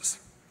services.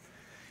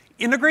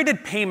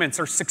 Integrated payments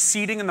are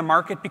succeeding in the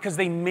market because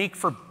they make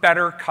for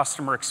better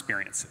customer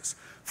experiences.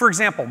 For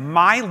example,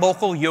 my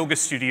local yoga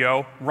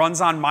studio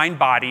runs on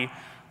MindBody,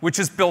 which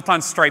is built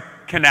on Stripe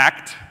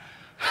Connect.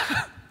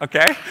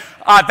 Okay?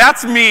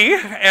 That's me,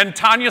 and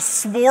Tanya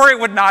swore it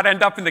would not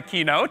end up in the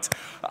keynote.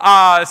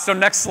 So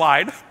next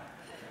slide.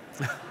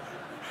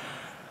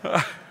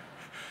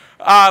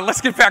 Let's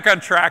get back on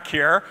track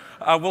here.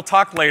 We'll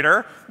talk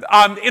later.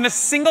 In a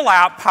single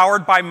app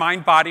powered by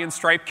MindBody and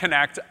Stripe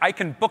Connect, I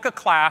can book a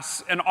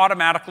class and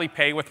automatically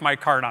pay with my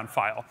card on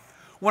file.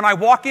 When I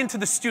walk into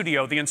the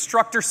studio, the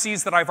instructor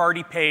sees that I've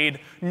already paid,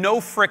 no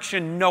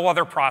friction, no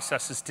other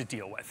processes to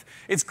deal with.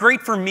 It's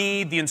great for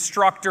me, the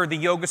instructor, the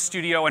yoga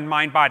studio, and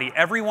MindBody.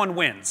 Everyone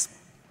wins.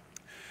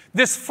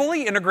 This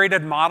fully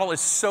integrated model is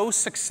so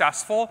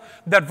successful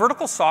that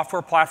vertical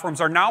software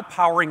platforms are now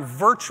powering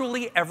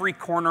virtually every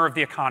corner of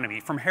the economy,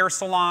 from hair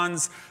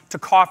salons to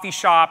coffee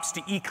shops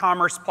to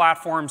e-commerce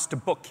platforms to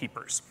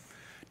bookkeepers.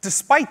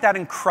 Despite that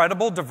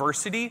incredible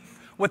diversity,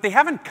 what they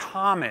have in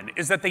common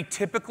is that they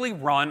typically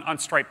run on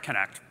Stripe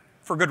Connect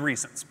for good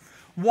reasons.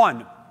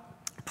 One,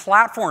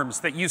 platforms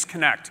that use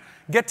Connect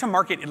get to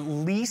market at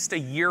least a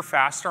year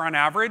faster on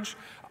average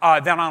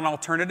than on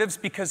alternatives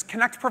because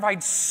Connect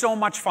provides so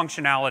much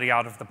functionality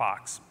out of the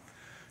box.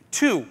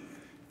 Two,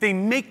 they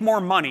make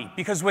more money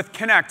because with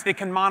Connect, they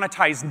can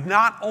monetize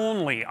not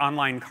only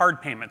online card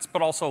payments,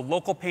 but also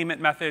local payment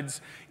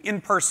methods,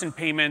 in-person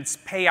payments,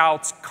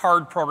 payouts,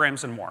 card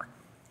programs, and more.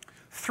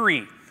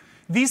 Three,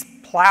 these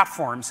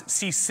platforms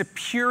see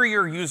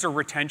superior user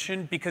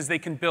retention because they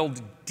can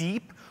build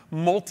deep,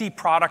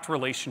 multi-product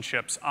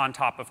relationships on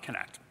top of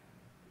Connect.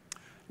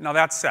 Now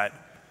that said,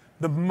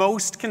 the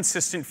most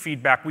consistent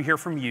feedback we hear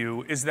from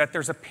you is that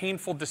there's a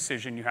painful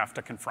decision you have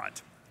to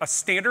confront. A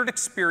standard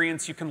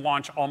experience you can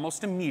launch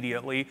almost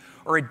immediately,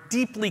 or a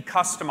deeply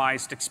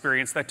customized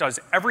experience that does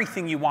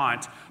everything you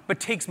want, but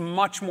takes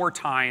much more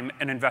time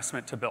and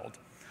investment to build.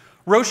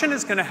 Roshan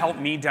is going to help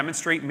me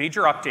demonstrate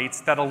major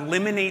updates that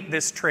eliminate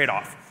this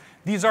trade-off.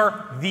 These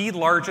are the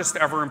largest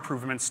ever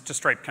improvements to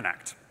Stripe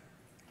Connect.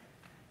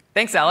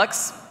 Thanks,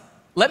 Alex.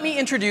 Let me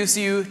introduce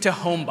you to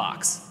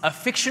Homebox, a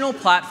fictional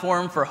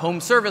platform for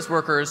home service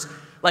workers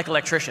like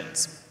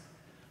electricians.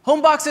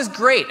 Homebox is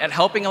great at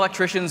helping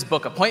electricians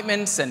book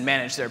appointments and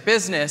manage their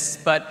business,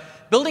 but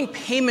building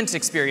payments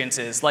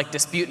experiences like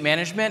dispute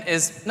management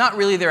is not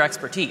really their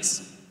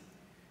expertise.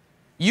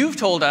 You've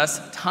told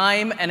us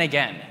time and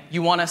again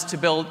you want to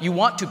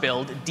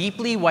build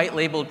deeply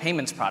white-labeled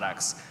payments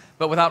products,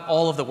 but without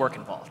all of the work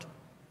involved.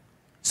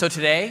 So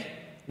today,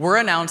 we're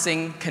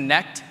announcing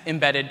Connect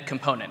Embedded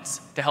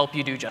Components to help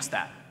you do just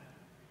that.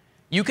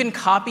 You can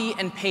copy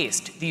and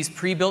paste these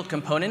pre-built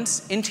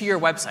components into your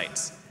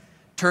websites,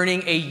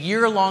 turning a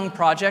year-long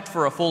project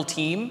for a full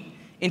team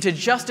into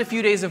just a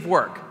few days of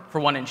work for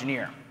one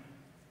engineer,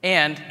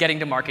 and getting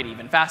to market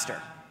even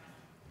faster.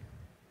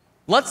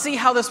 Let's see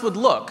how this would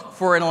look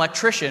for an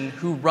electrician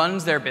who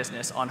runs their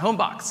business on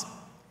Homebox.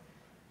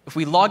 If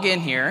we log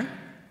in here,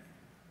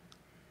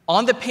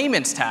 on the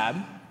Payments tab,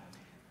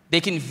 they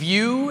can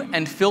view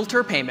and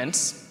filter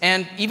payments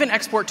and even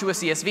export to a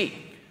CSV.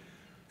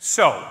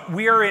 So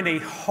we are in a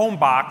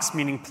Homebox,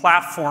 meaning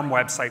platform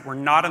website. We're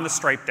not in the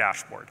Stripe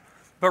dashboard.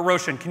 But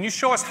Roshan, can you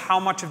show us how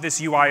much of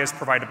this UI is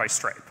provided by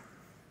Stripe?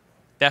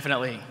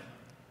 Definitely.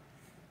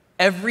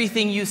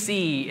 Everything you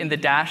see in the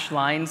dashed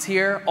lines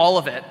here, all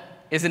of it,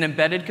 is an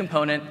embedded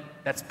component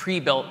that's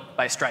pre-built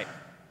by Stripe.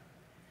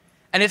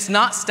 And it's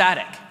not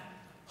static.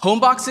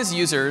 Homebox's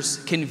users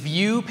can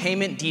view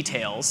payment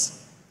details,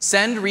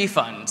 send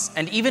refunds,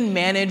 and even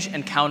manage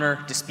and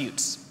counter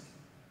disputes.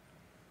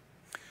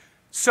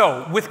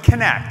 So with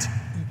Connect,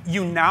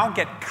 you now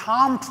get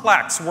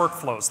complex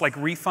workflows like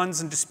refunds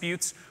and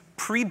disputes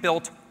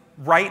pre-built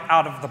right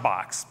out of the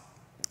box.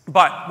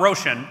 But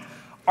Roshan,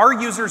 our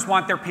users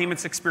want their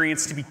payments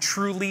experience to be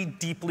truly,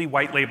 deeply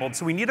white-labeled,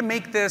 so we need to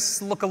make this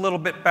look a little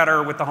bit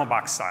better with the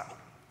Homebox style.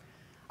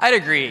 I'd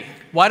agree.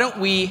 Why don't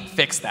we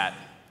fix that?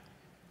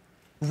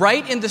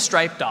 Right in the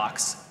Stripe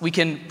docs, we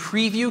can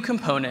preview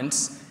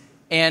components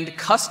and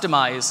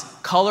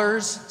customize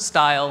colors,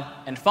 style,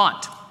 and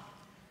font.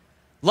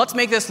 Let's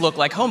make this look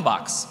like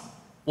Homebox.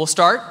 We'll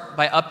start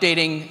by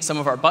updating some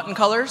of our button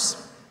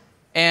colors.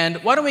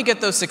 And why don't we get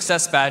those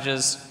success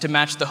badges to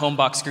match the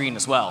Homebox screen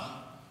as well?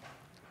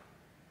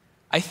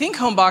 I think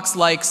Homebox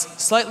likes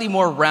slightly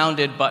more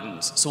rounded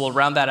buttons, so we'll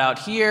round that out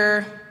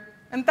here,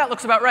 and that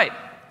looks about right.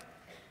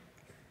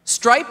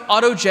 Stripe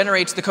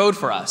auto-generates the code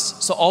for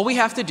us, so all we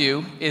have to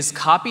do is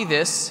copy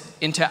this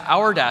into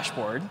our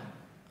dashboard,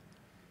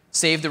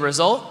 save the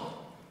result,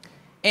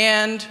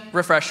 and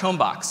refresh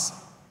Homebox.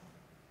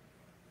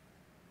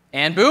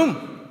 And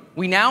boom!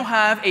 We now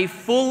have a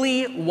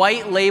fully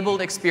white-labeled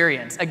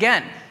experience.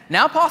 Again,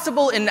 now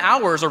possible in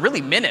hours or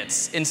really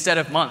minutes instead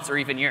of months or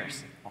even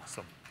years.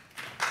 Awesome.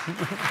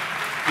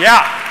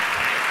 Yeah.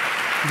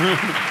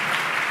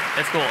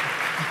 That's cool.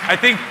 I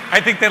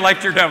think they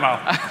liked your demo.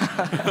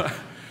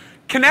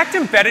 Connect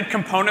embedded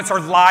components are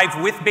live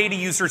with beta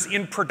users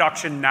in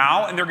production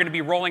now, and they're going to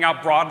be rolling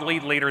out broadly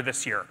later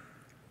this year.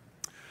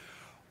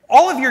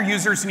 All of your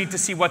users need to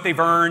see what they've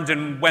earned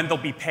and when they'll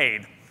be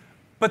paid.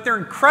 But they're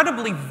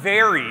incredibly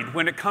varied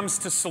when it comes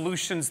to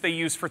solutions they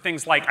use for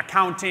things like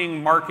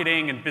accounting,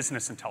 marketing, and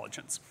business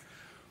intelligence.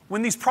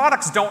 When these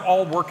products don't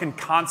all work in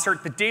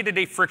concert, the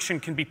day-to-day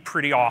friction can be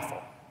pretty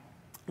awful.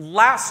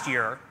 Last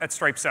year at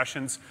Stripe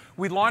Sessions,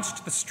 we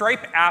launched the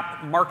Stripe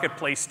app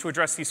marketplace to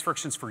address these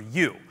frictions for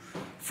you.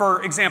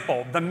 For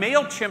example, the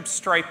MailChimp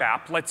Stripe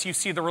app lets you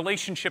see the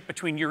relationship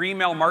between your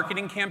email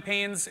marketing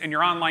campaigns and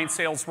your online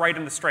sales right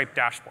in the Stripe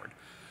dashboard.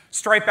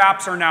 Stripe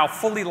apps are now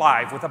fully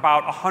live with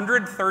about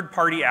 100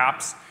 third-party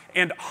apps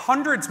and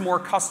hundreds more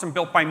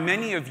custom-built by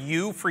many of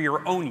you for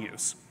your own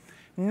use.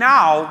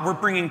 Now, we're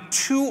bringing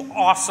two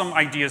awesome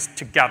ideas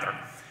together: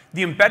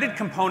 the embedded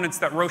components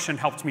that Roshan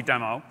helped me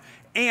demo,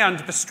 and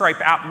the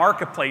Stripe app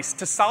marketplace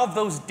to solve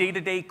those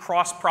day-to-day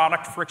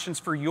cross-product frictions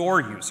for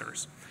your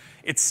users.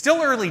 It's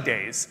still early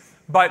days,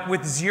 but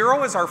with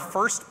Xero as our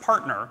first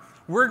partner,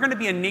 we're going to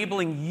be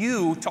enabling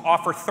you to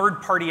offer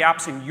third-party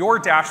apps in your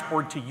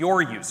dashboard to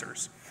your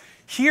users.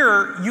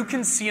 Here, you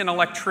can see an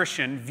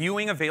electrician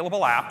viewing available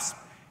apps,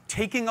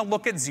 taking a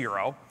look at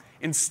Xero,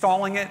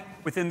 installing it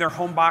within their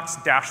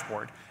Homebox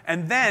dashboard,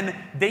 and then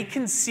they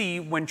can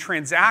see when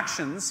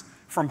transactions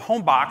from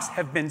Homebox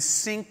have been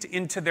synced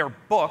into their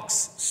books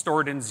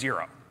stored in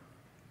Xero.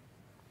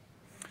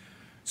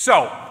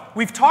 So,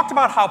 we've talked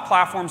about how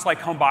platforms like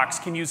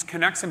Homebox can use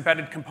Connect's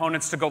embedded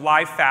components to go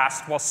live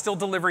fast while still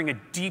delivering a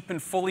deep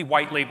and fully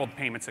white-labeled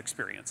payments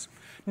experience.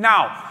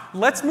 Now,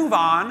 let's move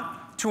on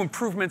to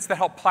improvements that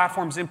help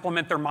platforms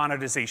implement their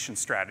monetization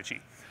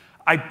strategy.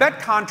 I bet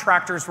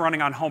contractors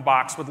running on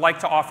Homebox would like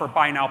to offer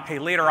buy now, pay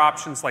later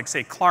options like,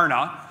 say,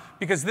 Klarna,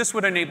 because this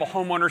would enable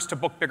homeowners to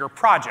book bigger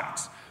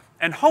projects.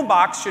 And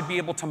Homebox should be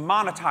able to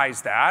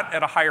monetize that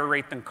at a higher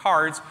rate than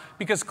cards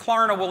because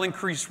Klarna will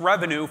increase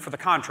revenue for the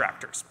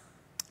contractors.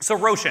 So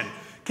Roshan,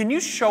 can you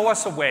show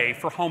us a way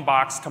for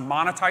Homebox to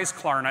monetize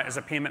Klarna as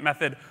a payment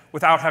method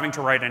without having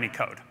to write any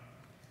code?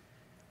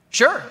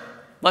 Sure,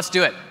 let's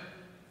do it.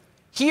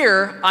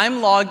 Here,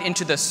 I'm logged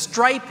into the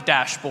Stripe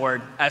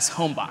dashboard as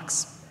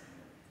Homebox.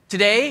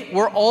 Today,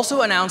 we're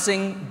also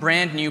announcing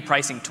brand new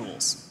pricing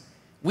tools.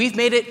 We've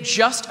made it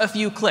just a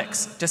few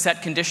clicks to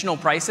set conditional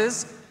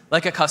prices,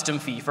 like a custom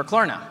fee for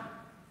Klarna.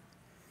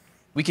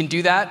 We can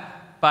do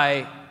that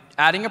by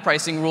adding a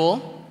pricing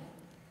rule,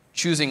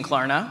 choosing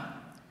Klarna,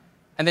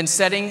 and then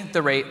setting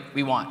the rate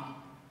we want.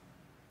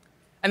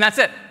 And that's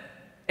it.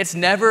 It's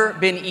never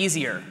been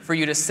easier for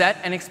you to set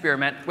and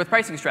experiment with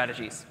pricing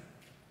strategies.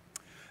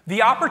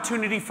 The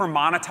opportunity for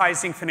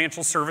monetizing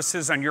financial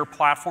services on your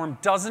platform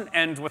doesn't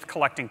end with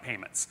collecting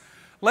payments.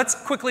 Let's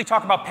quickly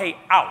talk about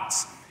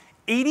payouts.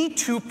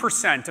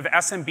 82% of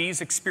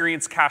SMBs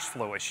experience cash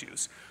flow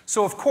issues.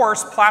 So of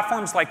course,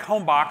 platforms like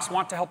Homebox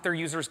want to help their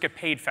users get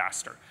paid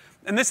faster.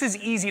 And this is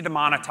easy to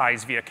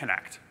monetize via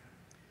Connect.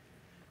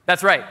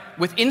 That's right.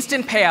 With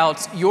instant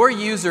payouts, your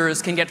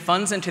users can get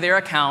funds into their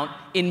account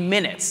in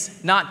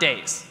minutes, not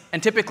days,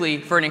 and typically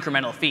for an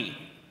incremental fee.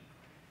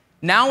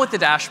 Now with the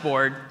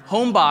dashboard,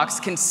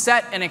 Homebox can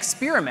set and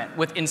experiment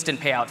with instant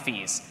payout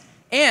fees.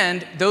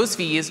 And those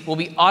fees will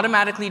be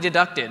automatically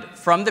deducted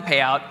from the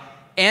payout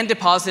and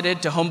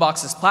deposited to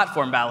Homebox's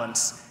platform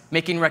balance,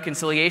 making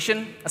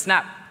reconciliation a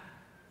snap.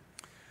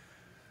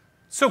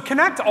 So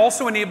Connect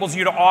also enables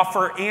you to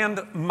offer and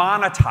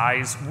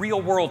monetize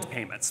real-world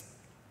payments.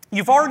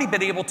 You've already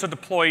been able to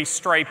deploy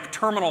Stripe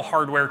terminal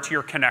hardware to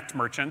your Connect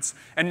merchants,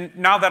 and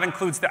now that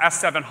includes the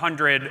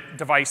S700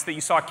 device that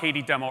you saw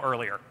Katie demo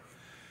earlier.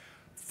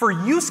 For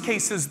use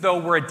cases, though,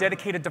 where a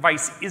dedicated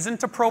device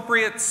isn't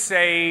appropriate,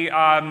 say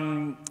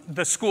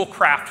the school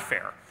craft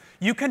fair,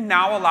 you can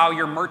now allow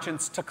your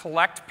merchants to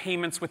collect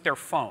payments with their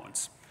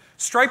phones.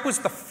 Stripe was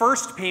the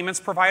first payments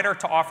provider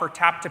to offer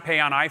Tap to Pay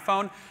on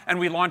iPhone, and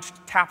we launched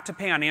Tap to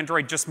Pay on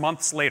Android just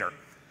months later.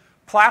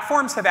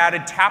 Platforms have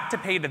added Tap to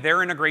Pay to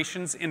their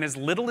integrations in as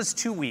little as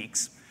 2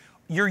 weeks.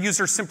 Your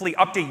users simply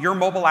update your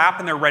mobile app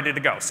and they're ready to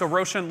go. So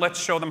Roshan, let's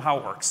show them how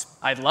it works.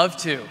 I'd love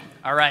to.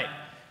 All right.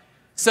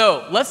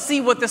 So let's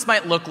see what this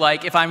might look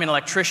like if I'm an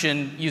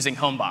electrician using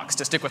Homebox,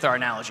 to stick with our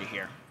analogy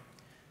here.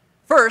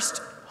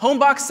 First,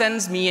 Homebox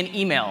sends me an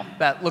email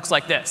that looks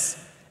like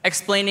this,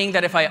 explaining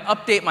that if I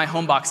update my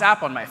Homebox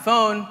app on my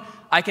phone,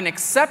 I can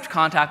accept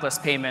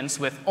contactless payments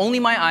with only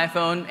my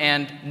iPhone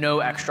and no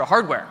extra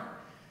hardware.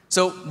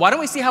 So why don't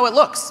we see how it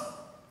looks?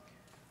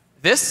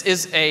 This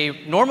is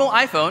a normal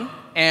iPhone,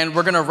 and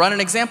we're going to run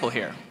an example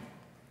here.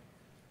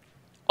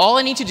 All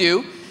I need to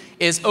do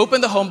is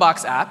open the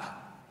Homebox app,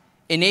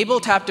 enable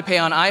Tap to Pay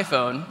on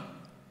iPhone,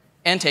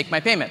 and take my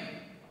payment.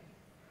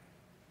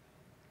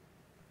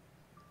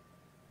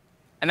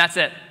 And that's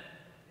it.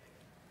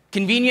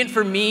 Convenient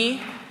for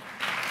me.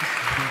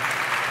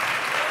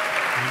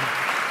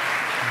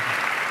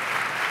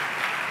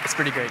 It's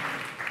pretty great.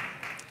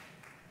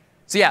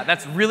 So yeah,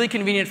 that's really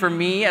convenient for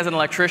me as an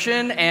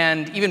electrician,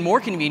 and even more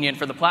convenient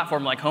for the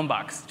platform like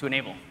Homebox to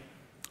enable.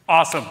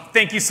 Awesome.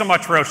 Thank you so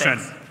much, Roshan.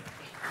 Thanks.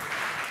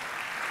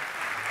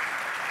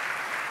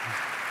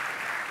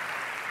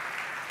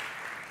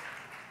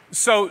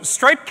 So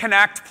Stripe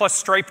Connect plus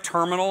Stripe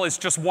Terminal is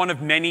just one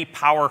of many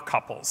power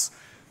couples.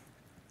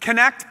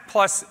 Connect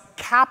plus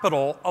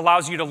Capital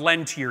allows you to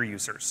lend to your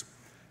users.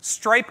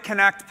 Stripe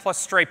Connect plus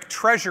Stripe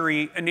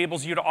Treasury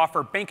enables you to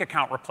offer bank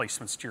account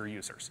replacements to your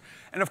users.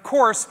 And of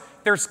course,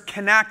 there's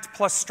Connect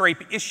plus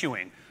Stripe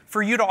Issuing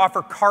for you to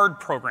offer card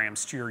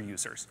programs to your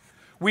users.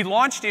 We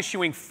launched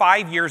Issuing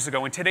 5 years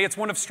ago, and today it's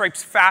one of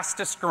Stripe's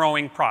fastest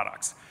growing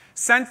products.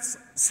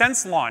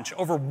 Since launch,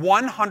 over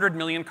 100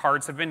 million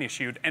cards have been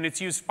issued, and it's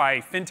used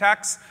by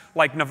fintechs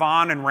like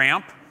Navan and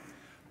Ramp,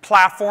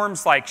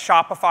 platforms like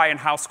Shopify and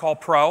Housecall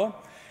Pro,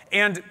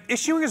 and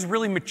Issuing has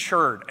really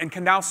matured and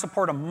can now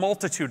support a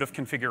multitude of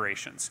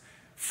configurations.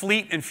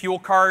 Fleet and fuel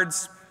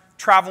cards,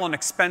 travel and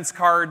expense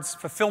cards,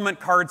 fulfillment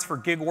cards for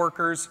gig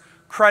workers,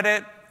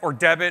 credit or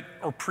debit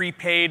or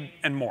prepaid,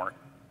 and more.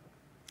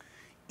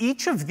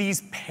 Each of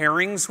these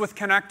pairings with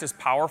Connect is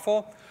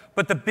powerful,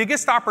 but the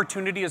biggest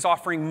opportunity is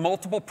offering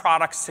multiple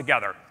products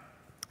together.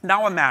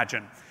 Now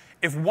imagine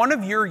if one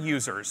of your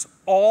users,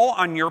 all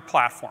on your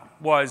platform,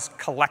 was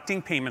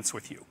collecting payments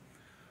with you,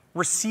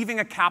 receiving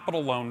a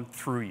capital loan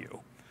through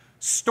you,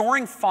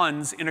 storing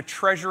funds in a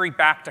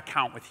treasury-backed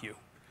account with you,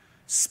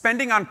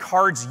 spending on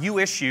cards you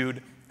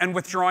issued, and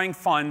withdrawing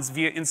funds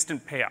via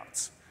instant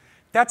payouts.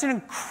 That's an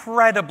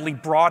incredibly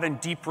broad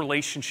and deep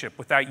relationship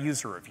with that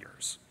user of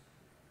yours.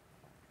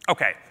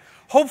 Okay,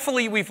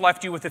 hopefully we've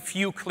left you with a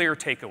few clear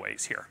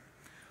takeaways here.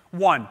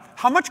 One,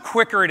 how much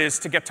quicker it is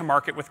to get to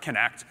market with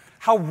Connect,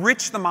 how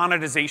rich the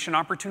monetization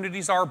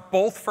opportunities are,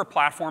 both for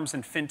platforms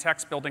and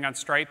fintechs building on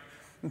Stripe,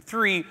 And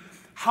 3,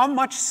 how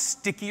much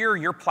stickier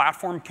your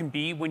platform can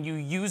be when you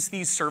use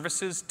these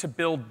services to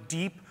build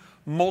deep,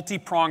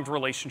 multi-pronged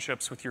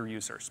relationships with your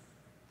users.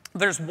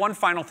 There's one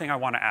final thing I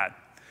want to add.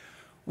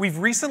 We've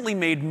recently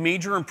made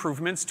major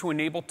improvements to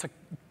enable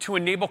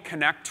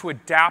Connect to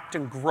adapt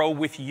and grow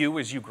with you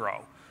as you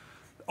grow.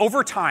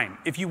 Over time,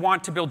 if you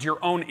want to build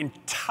your own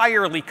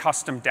entirely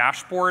custom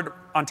dashboard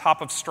on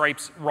top of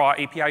Stripe's raw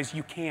APIs,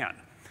 you can.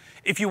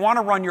 If you want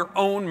to run your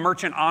own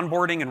merchant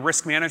onboarding and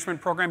risk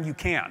management program, you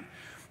can.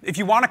 If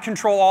you want to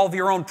control all of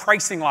your own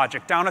pricing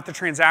logic down at the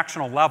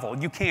transactional level,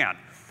 you can.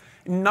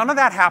 None of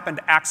that happened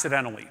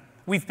accidentally.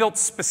 We've built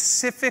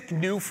specific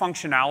new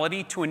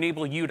functionality to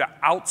enable you to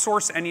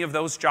outsource any of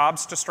those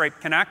jobs to Stripe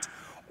Connect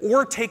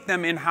or take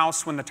them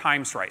in-house when the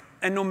time's right.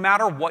 And no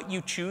matter what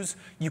you choose,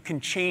 you can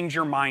change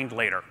your mind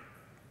later.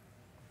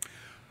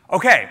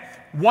 Okay,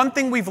 one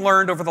thing we've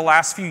learned over the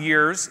last few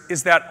years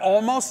is that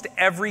almost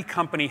every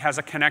company has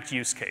a Connect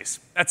use case.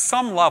 At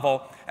some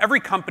level, every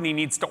company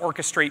needs to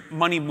orchestrate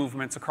money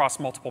movements across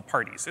multiple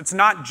parties. It's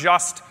not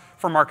just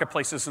for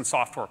marketplaces and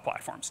software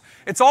platforms.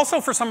 It's also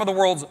for some of the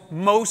world's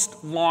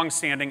most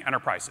long-standing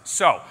enterprises.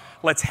 So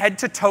let's head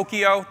to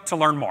Tokyo to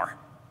learn more.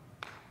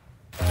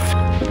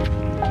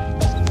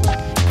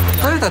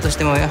 トヨタとし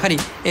てもやはり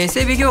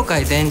整備業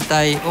界全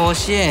体を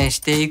支援し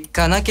てい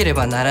かなけれ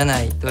ばなら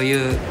ないと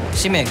いう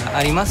使命が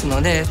あります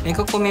ので、メ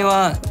カコミ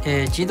は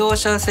自動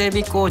車整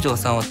備工場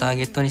さんをター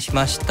ゲットにし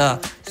ました。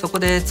そこ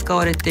で使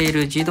われてい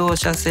る自動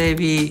車整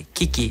備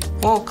機器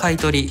を買い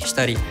取りし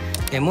たり、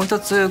もう一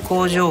つ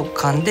工場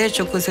間で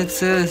直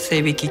接整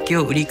備機器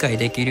を売り買い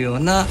できるよう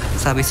な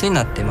サービスに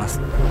なっています。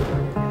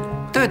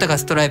トヨタが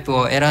ストライプ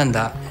を選ん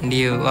だ理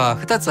由は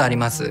2つあり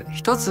ます。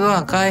1つ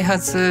は開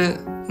発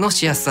の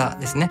しやすさ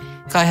ですね。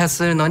開発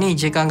するのに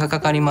時間がか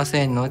かりま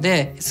せんの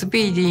で、ス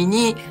ピーディー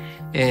に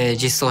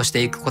実装し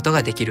ていくこと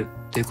ができる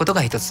ということ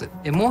が1つ。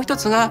もう1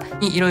つが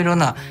いろいろ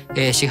な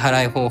支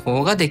払い方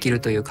法ができる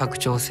という拡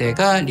張性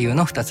が理由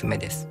の2つ目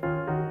です。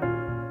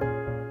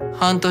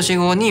半年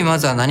後にま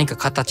ずは何か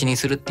形に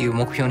するっていう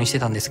目標にして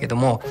たんですけど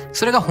も、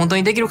それが本当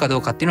にできるかど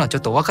うかっていうのはちょ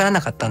っとわから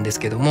なかったんです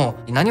けども、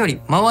何よ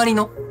り周り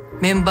の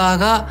メンバー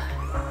が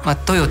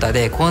トヨタ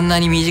でこんな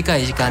に短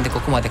い時間でこ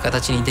こまで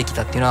形にでき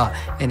たっていうのは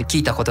聞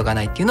いたことが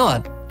ないっていうの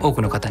は多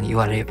くの方に言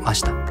われま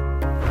した。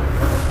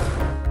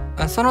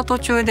その途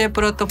中で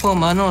プラットフォー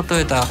マーのト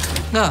ヨタ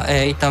が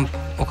一旦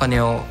お金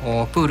を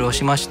プールを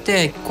しまし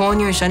て、購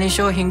入者に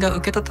商品が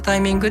受け取ったタ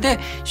イミングで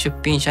出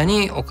品者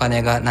にお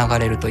金が流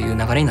れるという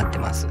流れになって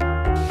ます。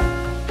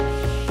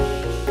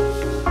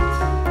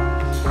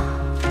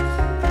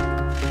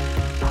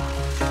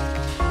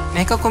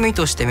メカコミ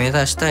として目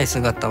指したい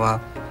姿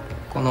は、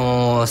こ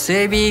の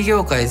整備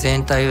業界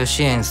全体を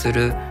支援す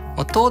る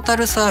トータ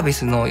ルサービ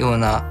スのよう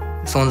な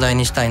存在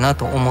にしたいな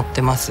と思っ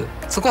てます。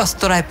そこはス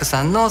トライプ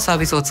さんのサー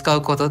ビスを使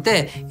うこと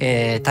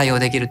で、対応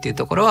できるっていう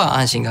ところは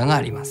安心感が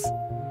あります。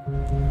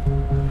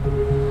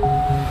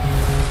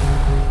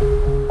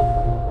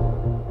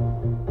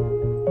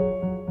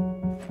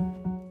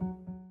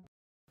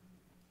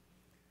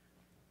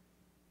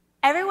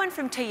Everyone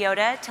from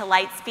Toyota to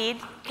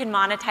Lightspeed can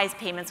monetize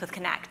payments with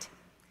Connect.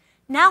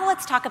 Now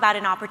let's talk about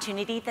an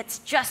opportunity that's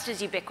just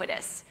as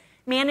ubiquitous,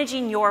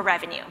 managing your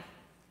revenue.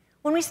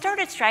 When we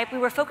started Stripe, we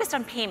were focused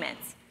on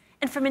payments,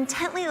 and from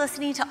intently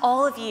listening to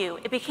all of you,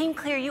 it became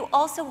clear you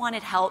also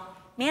wanted help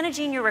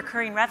managing your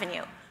recurring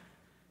revenue.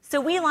 So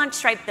we launched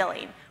Stripe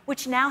Billing,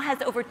 which now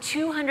has over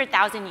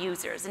 200,000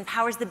 users and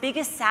powers the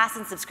biggest SaaS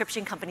and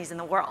subscription companies in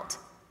the world.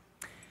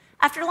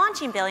 After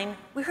launching Billing,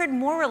 we heard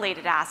more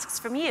related asks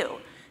from you.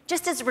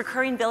 Just as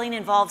recurring billing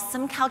involves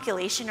some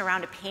calculation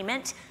around a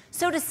payment,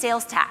 so does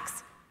sales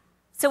tax.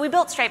 So we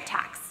built Stripe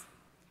Tax,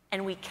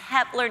 and we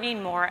kept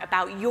learning more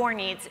about your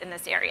needs in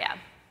this area.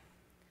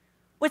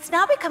 What's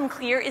now become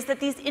clear is that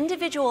these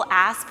individual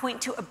asks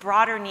point to a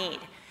broader need.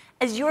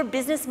 As your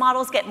business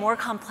models get more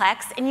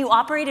complex and you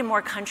operate in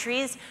more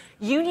countries,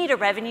 you need a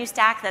revenue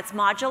stack that's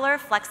modular,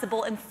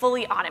 flexible, and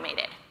fully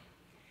automated.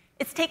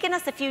 It's taken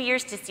us a few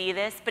years to see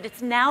this, but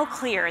it's now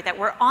clear that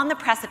we're on the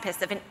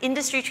precipice of an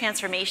industry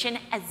transformation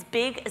as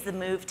big as the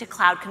move to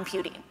cloud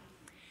computing.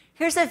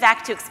 Here's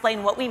Vivek to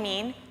explain what we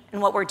mean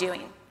and what we're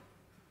doing.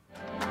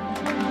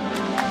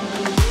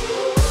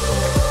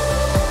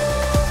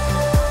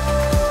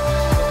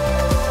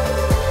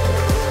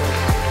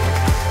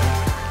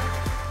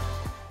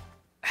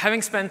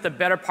 Having spent the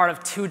better part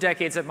of 2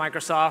 decades at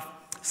Microsoft,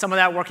 some of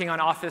that working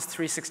on Office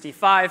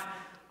 365,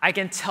 I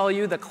can tell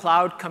you the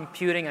cloud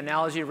computing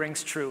analogy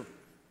rings true.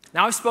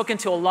 Now, I've spoken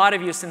to a lot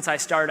of you since I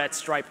started at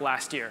Stripe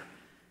last year,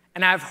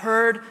 and I've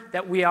heard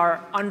that we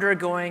are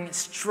undergoing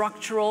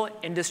structural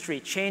industry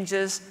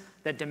changes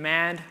that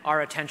demand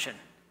our attention.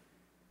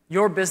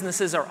 Your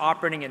businesses are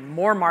operating in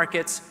more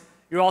markets.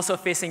 You're also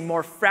facing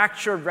more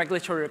fractured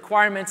regulatory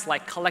requirements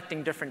like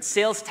collecting different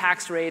sales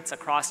tax rates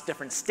across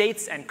different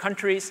states and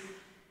countries.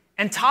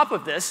 On top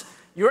of this,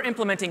 you're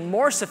implementing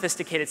more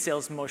sophisticated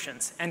sales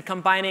motions and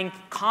combining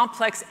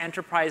complex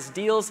enterprise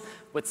deals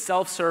with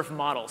self-serve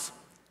models.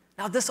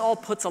 Now, this all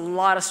puts a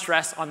lot of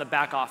stress on the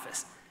back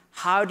office.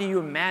 How do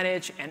you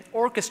manage and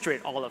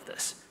orchestrate all of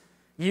this?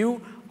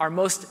 You, our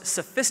most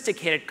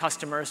sophisticated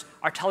customers,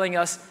 are telling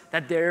us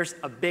that there's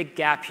a big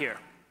gap here.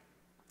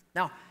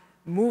 Now,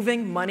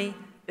 moving money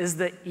is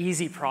the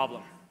easy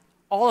problem.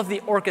 All of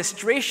the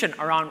orchestration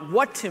around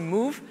what to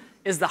move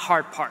is the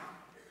hard part.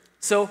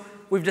 So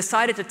we've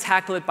decided to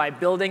tackle it by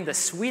building the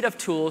suite of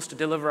tools to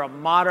deliver a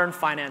modern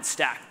finance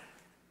stack.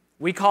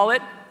 We call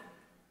it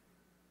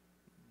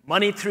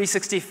Money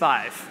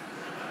 365.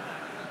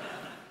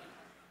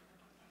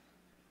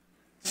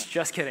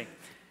 Just kidding.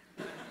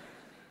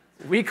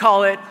 We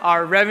call it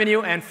our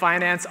Revenue and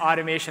Finance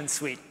Automation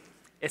Suite.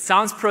 It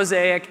sounds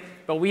prosaic,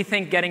 but we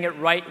think getting it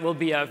right will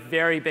be a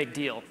very big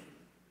deal.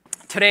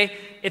 Today,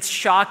 it's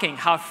shocking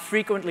how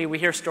frequently we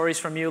hear stories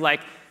from you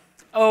like,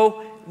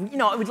 oh,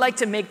 we'd like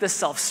to make this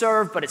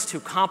self-serve, but it's too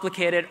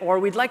complicated, or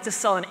we'd like to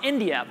sell in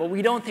India, but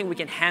we don't think we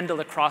can handle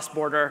the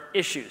cross-border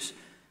issues.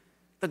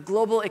 The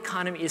global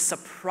economy is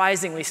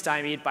surprisingly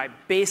stymied by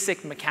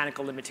basic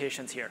mechanical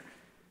limitations here.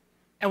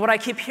 And what I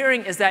keep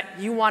hearing is that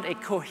you want a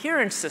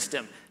coherent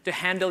system to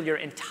handle your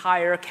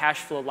entire cash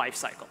flow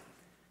lifecycle.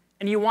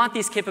 And you want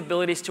these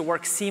capabilities to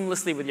work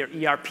seamlessly with your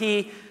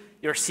ERP,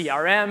 your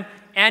CRM,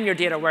 and your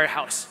data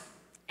warehouse.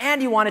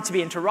 And you want it to be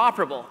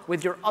interoperable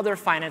with your other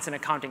finance and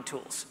accounting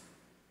tools.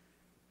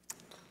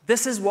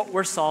 This is what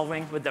we're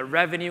solving with the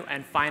Revenue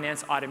and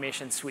Finance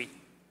Automation Suite.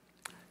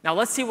 Now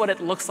let's see what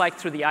it looks like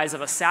through the eyes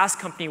of a SaaS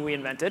company we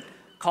invented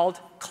called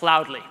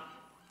Cloudly.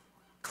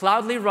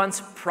 Cloudly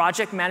runs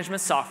project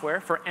management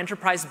software for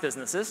enterprise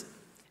businesses,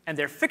 and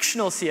their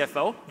fictional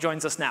CFO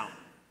joins us now.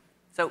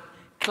 So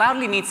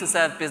Cloudly needs to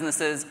serve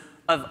businesses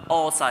of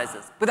all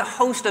sizes with a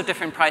host of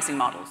different pricing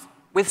models.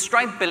 With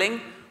Stripe Billing,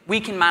 we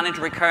can manage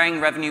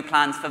recurring revenue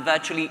plans for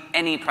virtually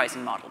any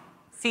pricing model.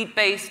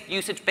 Seat-based,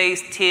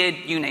 usage-based, tiered,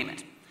 you name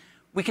it.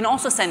 We can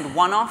also send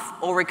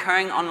one-off or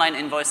recurring online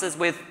invoices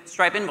with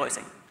Stripe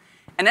Invoicing.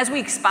 And as we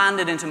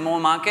expanded into more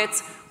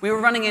markets, we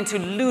were running into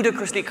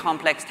ludicrously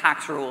complex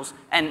tax rules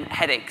and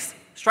headaches.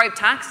 Stripe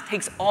Tax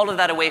takes all of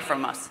that away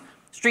from us,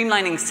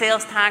 streamlining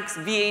sales tax,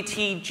 VAT,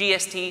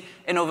 GST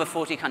in over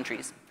 40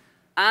 countries.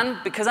 And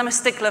because I'm a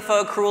stickler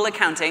for accrual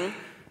accounting,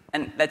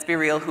 and let's be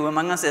real, who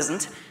among us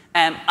isn't,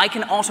 I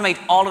can automate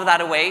all of that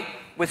away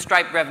with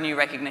Stripe Revenue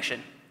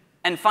Recognition.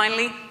 And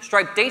finally,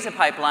 Stripe Data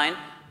Pipeline.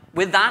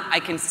 With that, I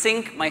can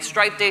sync my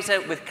Stripe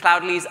data with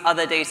Cloudly's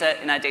other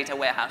data in our data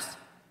warehouse.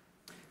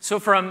 So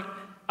from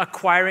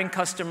acquiring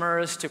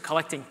customers to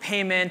collecting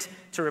payment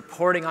to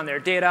reporting on their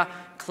data,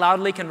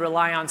 Cloudly can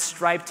rely on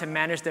Stripe to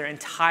manage their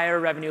entire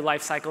revenue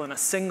lifecycle in a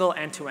single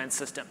end-to-end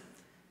system.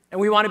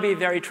 And we want to be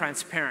very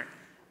transparent.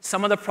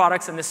 Some of the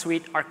products in this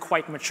suite are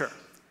quite mature.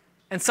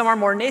 And some are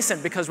more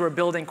nascent because we're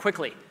building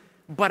quickly.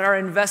 But our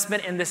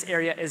investment in this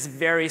area is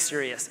very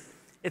serious.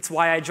 It's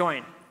why I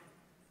joined.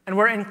 And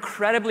we're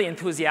incredibly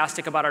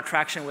enthusiastic about our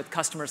traction with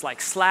customers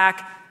like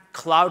Slack,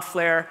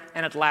 Cloudflare,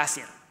 and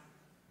Atlassian.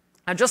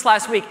 And just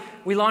last week,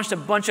 we launched a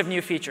bunch of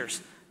new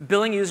features.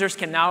 Billing users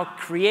can now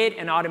create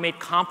and automate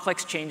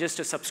complex changes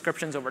to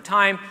subscriptions over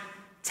time.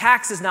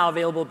 Tax is now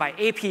available by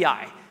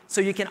API,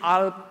 so you can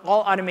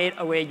all automate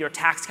away your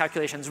tax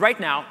calculations right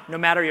now, no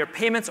matter your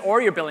payments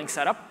or your billing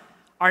setup.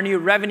 Our new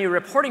revenue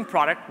reporting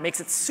product makes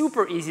it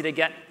super easy to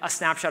get a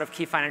snapshot of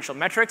key financial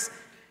metrics.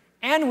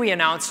 And we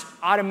announced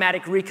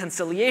automatic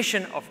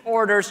reconciliation of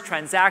orders,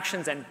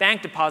 transactions, and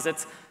bank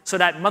deposits so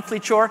that monthly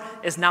chore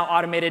is now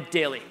automated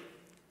daily.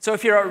 So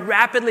if you're a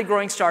rapidly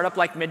growing startup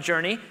like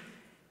Midjourney,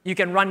 you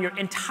can run your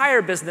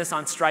entire business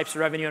on Stripe's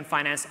revenue and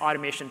finance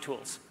automation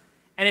tools.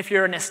 And if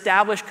you're an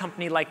established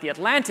company like The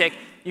Atlantic,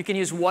 you can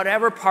use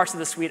whatever parts of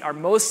the suite are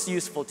most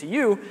useful to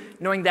you,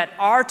 knowing that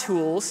our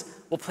tools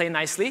will play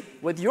nicely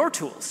with your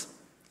tools.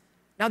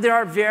 Now, there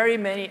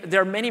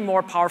are many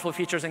more powerful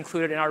features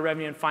included in our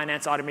Revenue and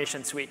Finance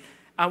Automation Suite.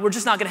 We're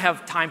just not going to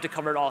have time to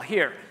cover it all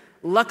here.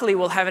 Luckily,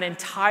 we'll have an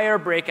entire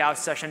breakout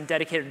session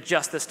dedicated to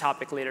just this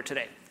topic later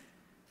today.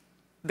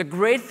 The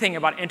great thing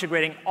about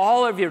integrating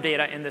all of your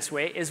data in this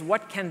way is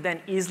what can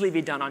then easily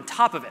be done on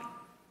top of it.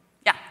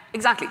 Yeah,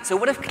 exactly. So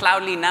what if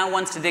Cloudly now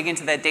wants to dig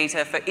into their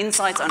data for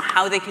insights on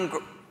how they can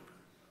grow?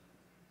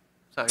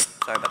 Sorry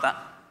about that.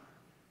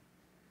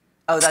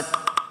 Oh,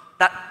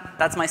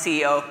 that's my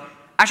CEO.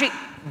 Actually,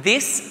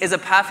 this is a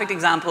perfect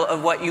example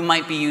of what you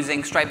might be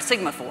using Stripe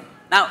Sigma for.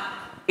 Now,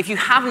 if you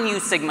haven't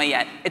used Sigma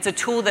yet, it's a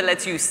tool that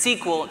lets you use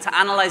SQL to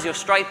analyze your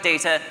Stripe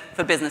data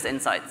for business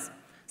insights.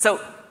 So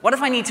what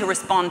if I need to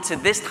respond to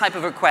this type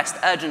of request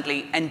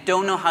urgently and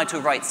don't know how to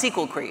write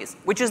SQL queries,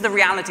 which is the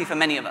reality for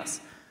many of us?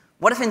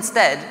 What if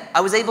instead I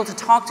was able to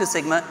talk to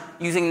Sigma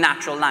using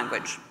natural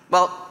language?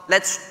 Well,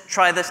 let's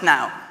try this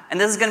now. And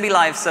this is going to be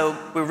live, so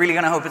we're really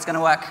going to hope it's going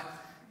to work.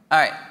 All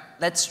right,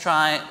 let's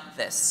try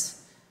this.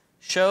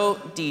 Show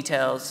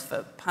details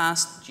for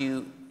past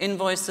due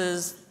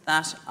invoices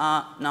that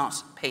are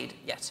not paid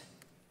yet.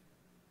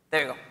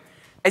 There you go.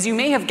 As you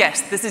may have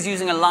guessed, this is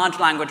using a large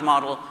language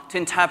model to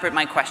interpret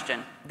my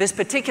question. This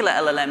particular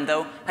LLM,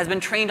 though, has been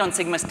trained on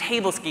Sigma's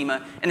table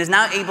schema and is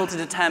now able to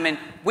determine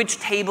which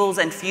tables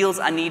and fields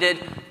are needed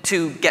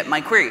to get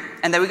my query.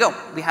 And there we go.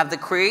 We have the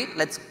query.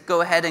 Let's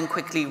go ahead and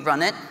quickly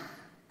run it.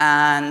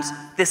 And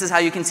this is how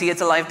you can see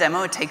it's a live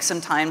demo. It takes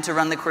some time to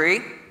run the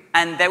query.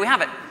 And there we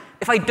have it.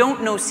 If I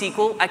don't know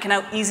SQL, I can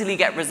now easily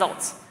get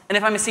results. And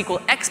if I'm a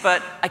SQL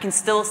expert, I can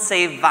still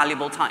save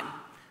valuable time.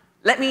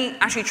 Let me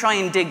actually try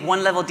and dig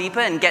one level deeper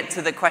and get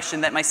to the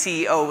question that my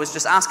CEO was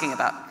just asking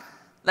about.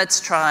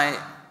 Let's try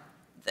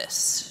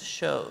this.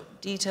 Show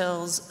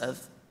details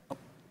of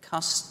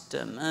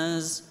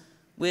customers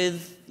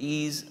with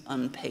these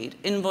unpaid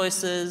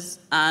invoices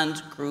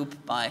and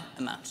group by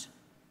amount.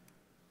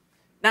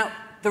 Now,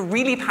 the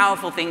really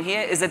powerful thing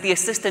here is that the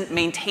assistant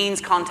maintains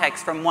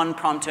context from one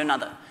prompt to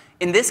another.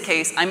 In this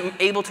case, I'm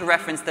able to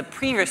reference the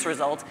previous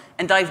result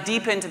and dive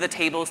deep into the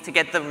tables to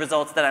get the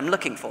results that I'm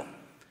looking for.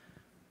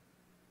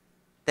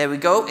 There we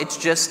go. It's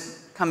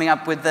just coming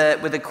up with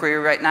the query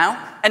right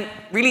now. And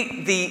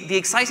really, the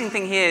exciting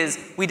thing here is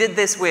we did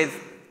this with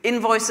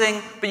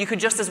invoicing, but you could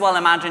just as well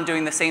imagine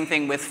doing the same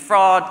thing with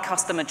fraud,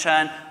 customer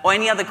churn, or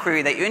any other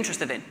query that you're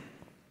interested in.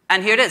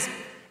 And here it is.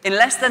 In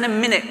less than a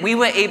minute, we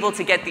were able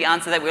to get the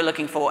answer that we were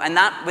looking for, and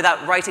that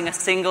without writing a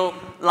single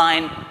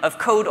line of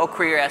code or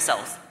query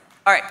ourselves.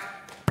 All right.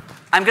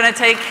 I'm going to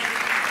take...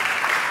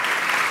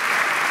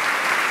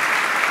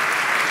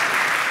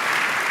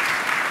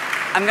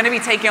 I'm going to be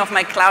taking off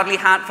my Cloudly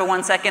hat for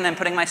 1 second and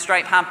putting my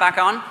Stripe hat back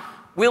on.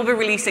 We'll be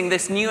releasing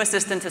this new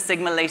assistant to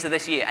Sigma later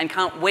this year and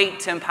can't wait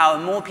to empower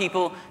more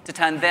people to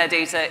turn their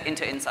data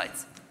into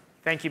insights.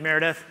 Thank you,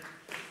 Meredith.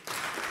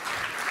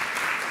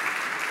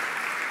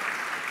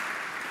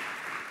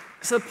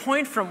 So the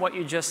point from what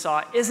you just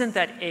saw isn't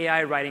that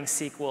AI writing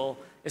SQL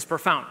is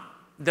profound,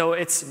 though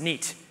it's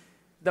neat.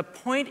 The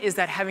point is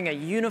that having a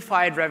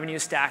unified revenue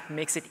stack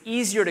makes it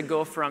easier to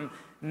go from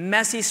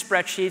messy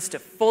spreadsheets to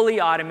fully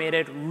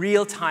automated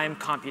real-time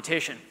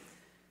computation.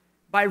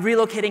 By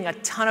relocating a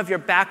ton of your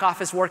back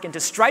office work into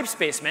Stripe's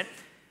basement,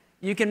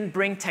 you can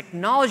bring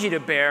technology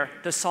to bear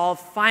to solve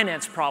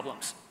finance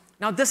problems.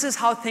 Now, this is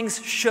how things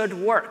should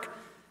work.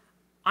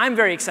 I'm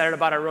very excited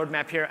about our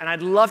roadmap here, and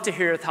I'd love to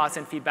hear your thoughts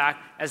and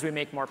feedback as we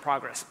make more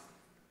progress.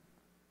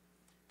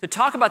 To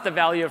talk about the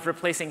value of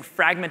replacing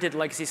fragmented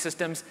legacy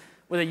systems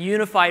with a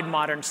unified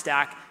modern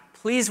stack,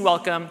 please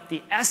welcome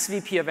the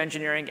SVP of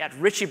Engineering at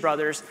Ritchie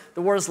Brothers,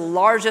 the world's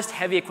largest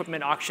heavy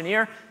equipment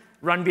auctioneer,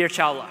 Ranbir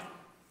Chawla.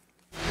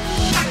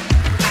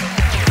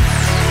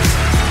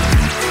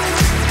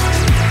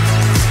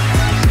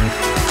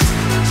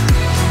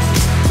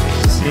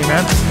 See you,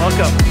 man.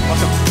 Welcome.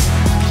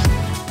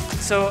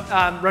 So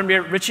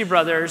Ranbir, Ritchie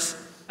Brothers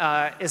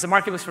is a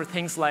marketplace for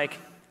things like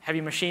heavy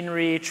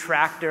machinery,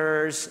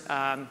 tractors,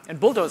 and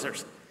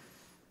bulldozers.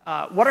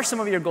 What are some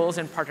of your goals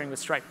in partnering with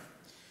Stripe?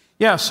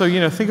 Yeah,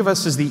 so think of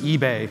us as the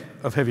eBay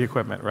of heavy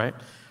equipment, right?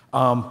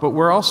 But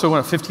we're also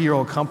a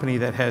 50-year-old company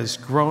that has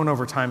grown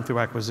over time through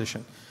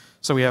acquisition.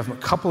 So we have a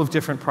couple of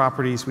different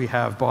properties we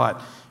have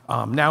bought.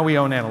 Now we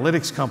own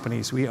analytics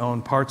companies, we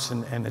own parts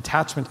and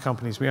attachment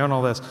companies, we own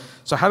all this.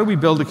 So how do we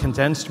build a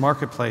condensed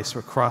marketplace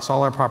across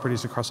all our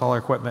properties, across all our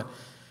equipment,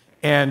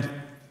 and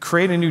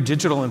create a new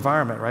digital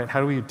environment, right? How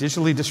do we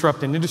digitally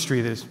disrupt an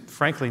industry that is,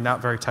 frankly, not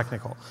very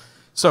technical?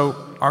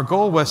 So our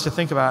goal was to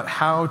think about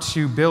how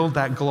to build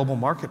that global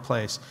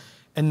marketplace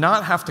and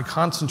not have to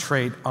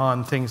concentrate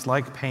on things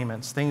like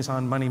payments, things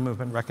on money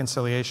movement,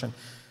 reconciliation.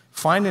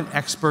 Find an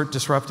expert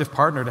disruptive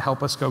partner to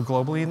help us go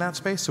globally in that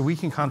space so we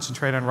can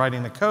concentrate on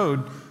writing the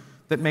code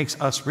that makes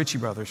us Ritchie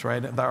Brothers,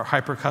 right? Our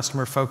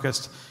hyper-customer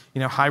focused,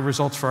 high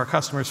results for our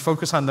customers.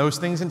 Focus on those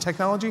things in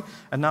technology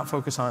and not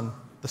focus on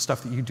the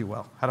stuff that you do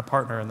well. How to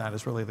partner in that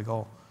is really the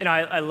goal.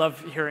 I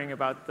love hearing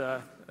about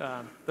the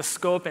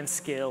scope and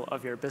scale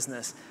of your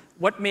business.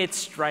 What made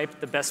Stripe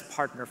the best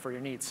partner for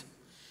your needs?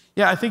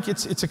 Yeah, I think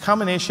it's a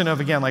combination of,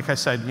 again, like I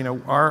said,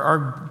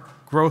 our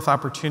growth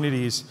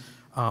opportunities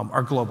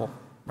are global,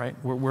 right?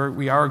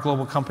 We are a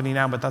global company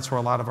now, but that's where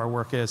a lot of our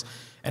work is.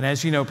 And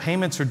as you know,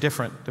 payments are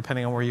different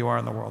depending on where you are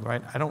in the world,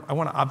 right? I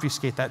want to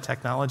obfuscate that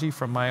technology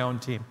from my own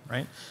team,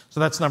 right?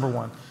 So that's number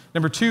one.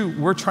 Number two,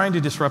 we're trying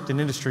to disrupt an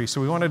industry, so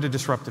we wanted a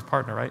disruptive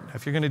partner, right?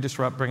 If you're going to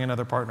disrupt, bring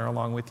another partner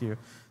along with you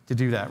to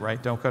do that,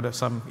 right? Don't go to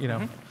some,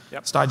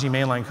 stodgy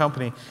mainline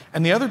company.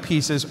 And the other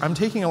piece is I'm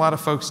taking a lot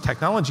of folks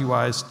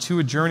technology-wise to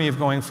a journey of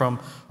going from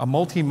a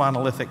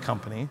multi-monolithic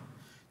company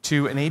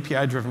to an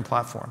API-driven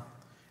platform.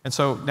 And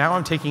so now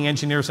I'm taking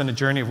engineers on a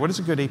journey of what does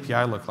a good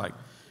API look like?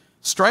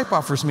 Stripe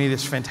offers me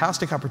this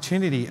fantastic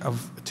opportunity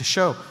to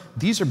show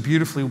these are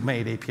beautifully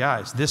made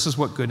APIs. This is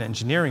what good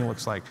engineering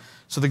looks like.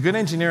 So the good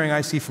engineering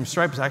I see from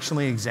Stripe is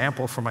actually an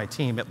example for my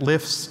team. It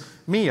lifts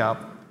me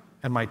up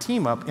and my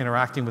team up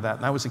interacting with that.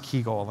 And that was a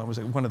key goal. That was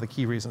one of the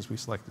key reasons we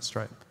selected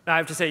Stripe. I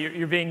have to say,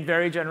 you're being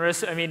very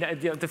generous. I mean,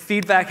 the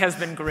feedback has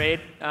been great.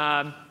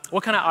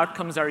 What kind of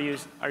outcomes are you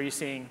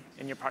seeing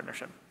in your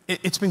partnership?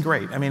 It's been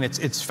great. I mean,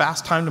 it's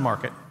fast time to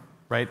market,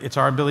 right? It's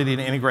our ability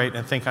to integrate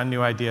and think on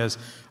new ideas.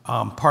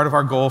 Part of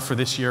our goal for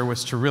this year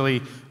was to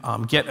really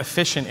get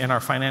efficient in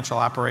our financial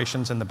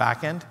operations in the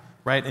back end,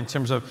 right? In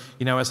terms of,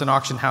 as an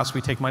auction house,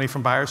 we take money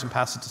from buyers and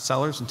pass it to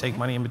sellers and take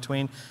money in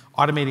between.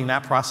 Automating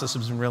that process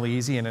has been really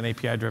easy in an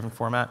API-driven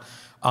format.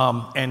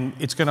 And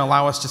it's going to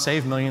allow us to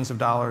save millions of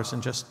dollars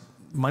in just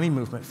money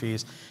movement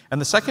fees. And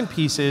the second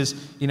piece is,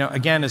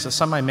 again, as a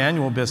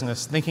semi-manual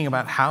business, thinking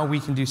about how we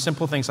can do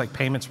simple things like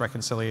payments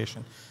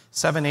reconciliation.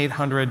 700,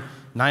 800,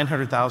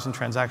 900,000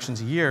 transactions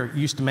a year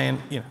used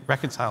to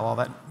reconcile all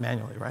that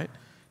manually, right?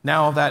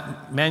 Now all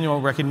that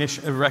manual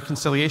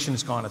reconciliation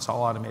is gone. It's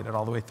all automated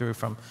all the way through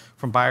from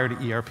buyer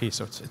to ERP.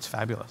 So it's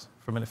fabulous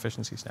from an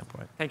efficiency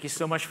standpoint. Thank you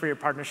so much for your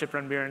partnership,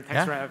 Ranbir, and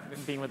thanks for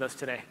being with us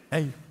today.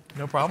 Hey,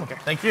 no problem. Okay.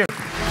 Thank you.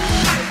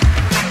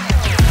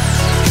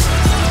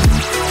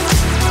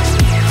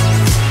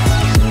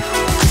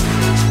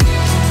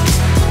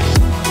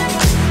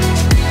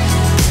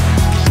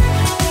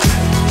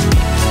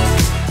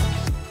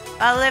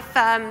 Well, if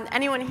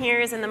anyone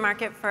here is in the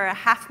market for a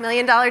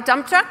 $500,000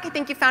 dump truck, I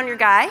think you found your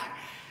guy.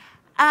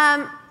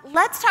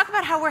 Let's talk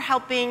about how we're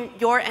helping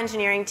your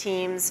engineering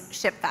teams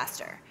ship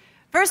faster.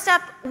 First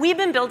up, we've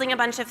been building a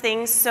bunch of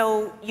things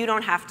so you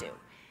don't have to.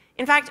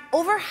 In fact,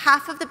 over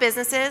half of the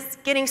businesses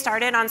getting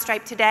started on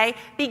Stripe today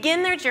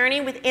begin their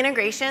journey with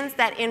integrations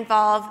that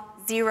involve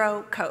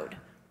zero code.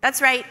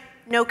 That's right,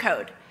 no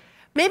code.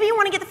 Maybe you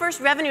want to get the first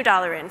revenue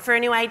dollar in for a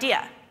new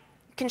idea.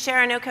 You can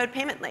share a no-code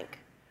payment link.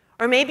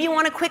 Or maybe you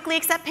want to quickly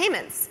accept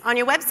payments on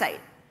your website.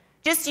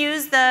 Just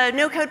use the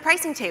no-code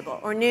pricing table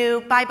or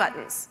new buy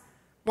buttons.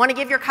 Want to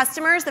give your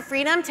customers the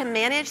freedom to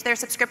manage their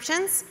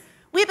subscriptions?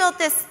 We built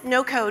this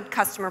no-code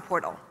customer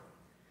portal.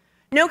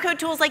 No-code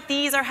tools like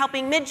these are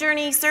helping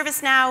Midjourney,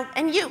 ServiceNow,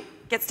 and you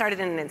get started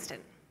in an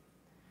instant.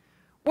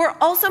 We're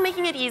also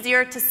making it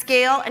easier to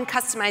scale and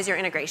customize your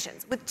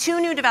integrations with 2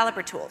 new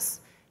developer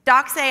tools,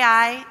 Docs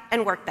AI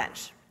and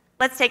Workbench.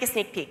 Let's take a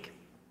sneak peek.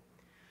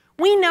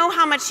 We know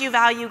how much you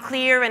value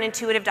clear and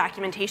intuitive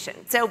documentation.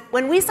 So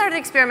when we started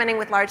experimenting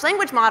with large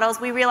language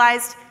models, we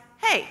realized,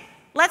 hey,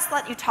 let's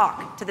let you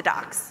talk to the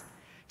docs.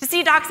 To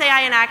see Docs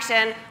AI in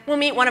action, we'll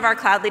meet one of our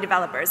Cloudly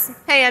developers.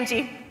 Hey,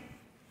 MG.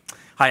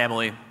 Hi,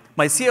 Emily.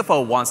 My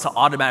CFO wants to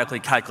automatically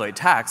calculate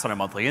tax on our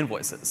monthly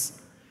invoices.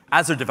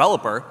 As a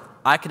developer,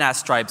 I can ask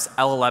Stripe's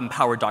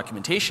LLM-powered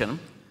documentation,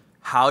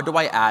 how do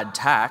I add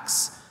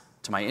tax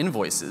to my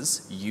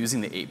invoices using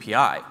the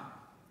API?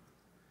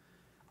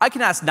 I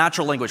can ask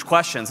natural language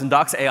questions, and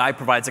Docs AI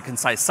provides a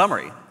concise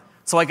summary,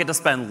 so I get to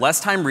spend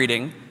less time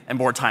reading and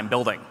more time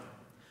building.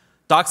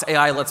 Docs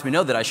AI lets me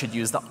know that I should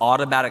use the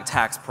automatic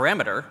tax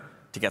parameter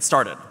to get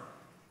started.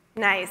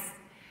 Nice.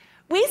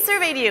 We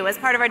surveyed you as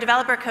part of our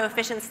developer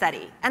coefficient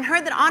study and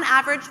heard that on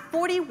average,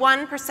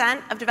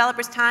 41% of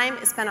developers' time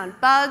is spent on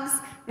bugs,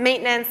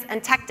 maintenance,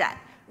 and tech debt,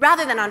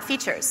 rather than on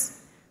features.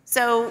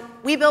 So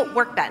we built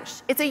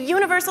Workbench. It's a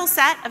universal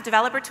set of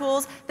developer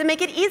tools that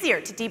make it easier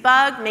to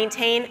debug,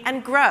 maintain,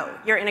 and grow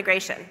your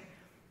integration.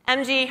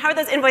 MG, how are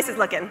those invoices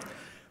looking?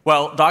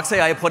 Well, Docs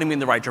AI pointing me in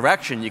the right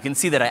direction. You can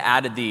see that I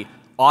added the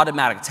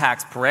automatic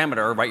tax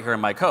parameter right here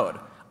in my code.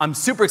 I'm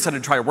super excited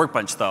to try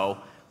Workbench, though.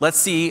 Let's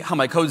see how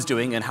my code's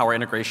doing and how our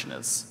integration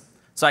is.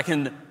 So I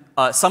can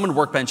summon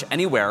Workbench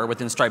anywhere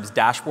within Stripe's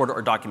dashboard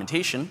or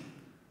documentation.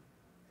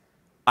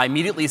 I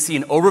immediately see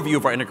an overview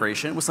of our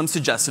integration with some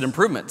suggested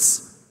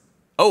improvements.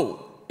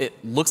 Oh, it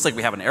looks like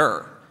we have an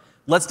error.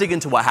 Let's dig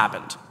into what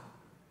happened.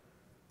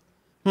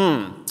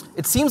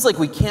 It seems like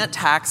we can't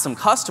tax some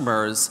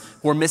customers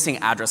who are missing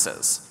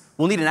addresses.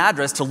 We'll need an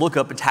address to look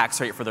up a tax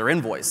rate for their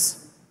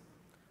invoice.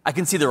 I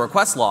can see the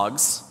request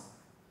logs,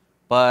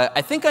 but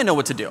I think I know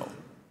what to do.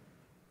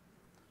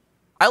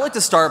 I like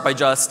to start by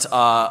just,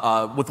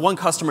 with one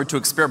customer to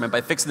experiment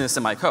by fixing this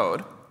in my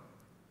code.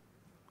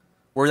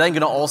 We're then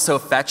going to also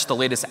fetch the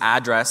latest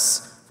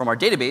address from our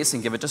database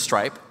and give it to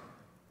Stripe.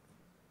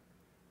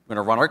 We're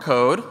going to run our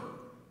code,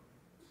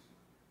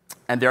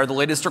 and there are the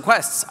latest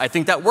requests. I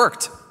think that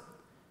worked.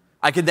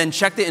 I could then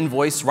check the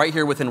invoice right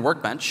here within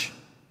Workbench,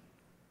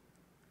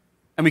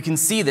 and we can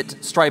see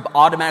that Stripe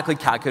automatically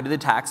calculated the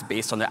tax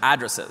based on the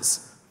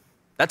addresses.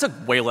 That took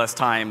way less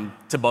time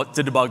to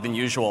debug than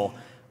usual.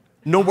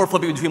 No more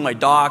flipping between my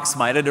docs,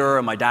 my editor,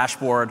 and my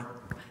dashboard.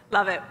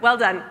 Love it. Well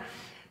done.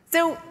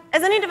 So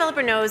as any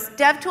developer knows,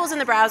 dev tools in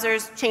the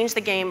browsers change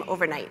the game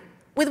overnight.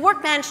 With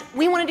Workbench,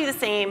 we want to do the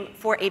same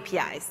for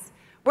APIs.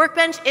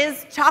 Workbench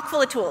is chock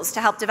full of tools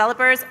to help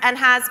developers and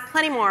has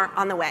plenty more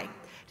on the way.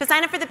 To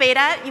sign up for the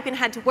beta, you can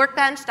head to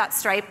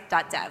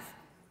workbench.stripe.dev.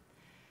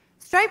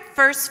 Stripe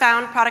first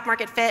found product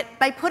market fit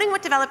by putting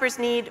what developers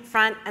need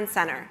front and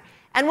center.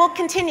 And we'll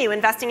continue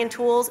investing in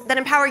tools that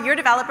empower your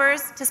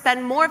developers to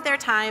spend more of their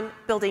time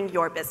building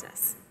your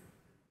business.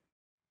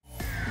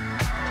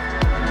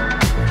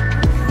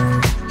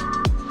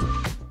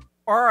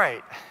 All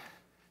right.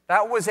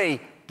 That was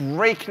a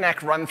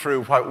breakneck run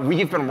through what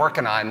we've been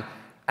working on,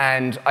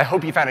 and I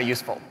hope you found it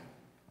useful.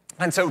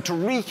 And so to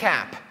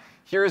recap,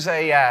 here's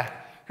a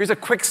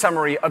quick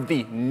summary of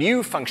the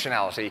new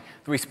functionality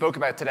that we spoke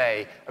about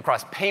today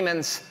across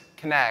Payments,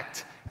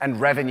 Connect, and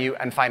revenue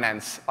and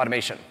finance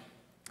automation.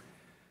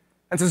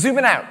 And so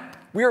zooming out,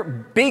 we're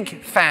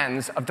big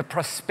fans of the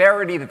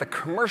prosperity that the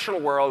commercial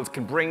world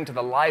can bring to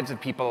the lives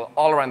of people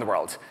all around the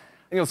world.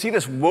 And you'll see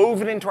this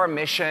woven into our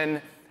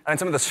mission and in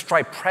some of the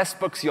Stripe press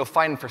books you'll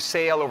find for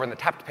sale over in the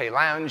Tap to Pay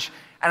lounge,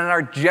 and in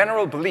our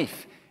general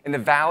belief in the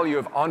value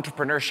of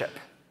entrepreneurship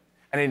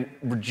and in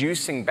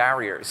reducing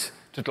barriers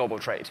to global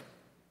trade.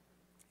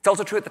 It's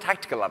also true at the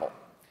tactical level.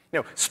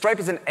 Stripe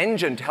is an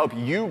engine to help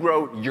you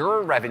grow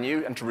your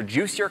revenue and to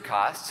reduce your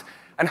costs,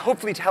 and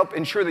hopefully to help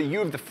ensure that you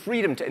have the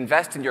freedom to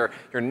invest in your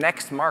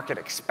next market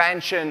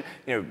expansion,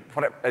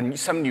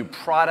 some new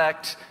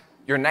product,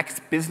 your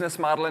next business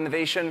model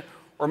innovation,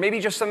 or maybe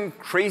just some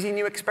crazy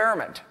new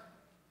experiment.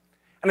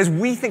 And as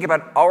we think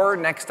about our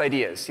next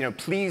ideas,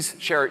 please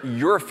share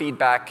your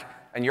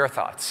feedback and your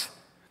thoughts.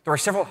 There are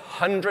several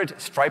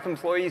hundred Stripe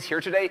employees here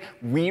today.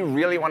 We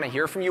really want to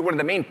hear from you. One of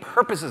the main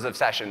purposes of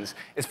sessions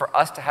is for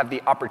us to have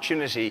the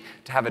opportunity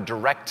to have a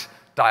direct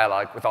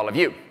dialogue with all of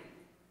you.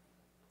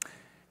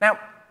 Now,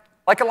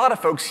 like a lot of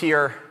folks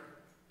here,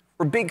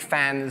 we're big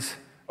fans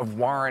of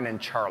Warren and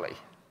Charlie.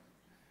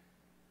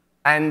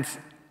 And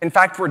in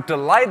fact, we're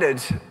delighted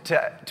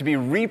to be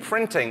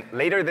reprinting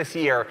later this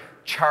year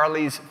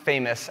Charlie's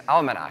famous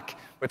almanac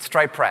with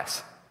Stripe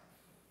Press.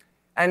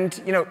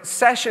 And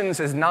Sessions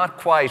is not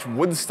quite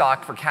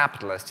Woodstock for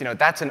capitalists.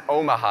 That's in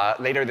Omaha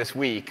later this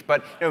week.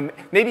 But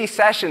maybe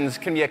Sessions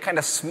can be a kind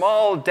of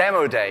small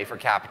demo day for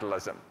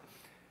capitalism.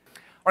 I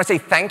want to say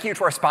thank you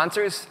to our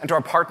sponsors and to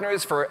our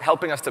partners for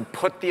helping us to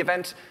put the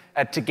event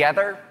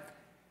together.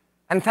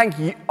 And thank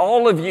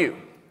all of you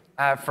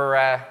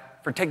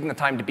for taking the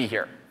time to be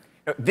here.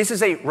 This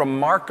is a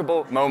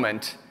remarkable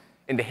moment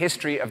in the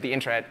history of the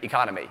internet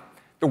economy.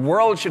 The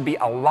world should be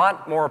a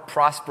lot more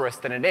prosperous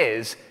than it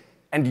is,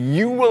 and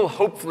you will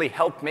hopefully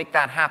help make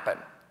that happen.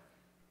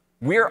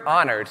 We're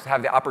honored to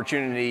have the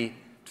opportunity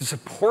to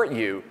support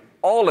you,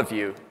 all of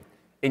you,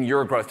 in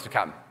your growth to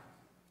come.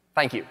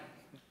 Thank you.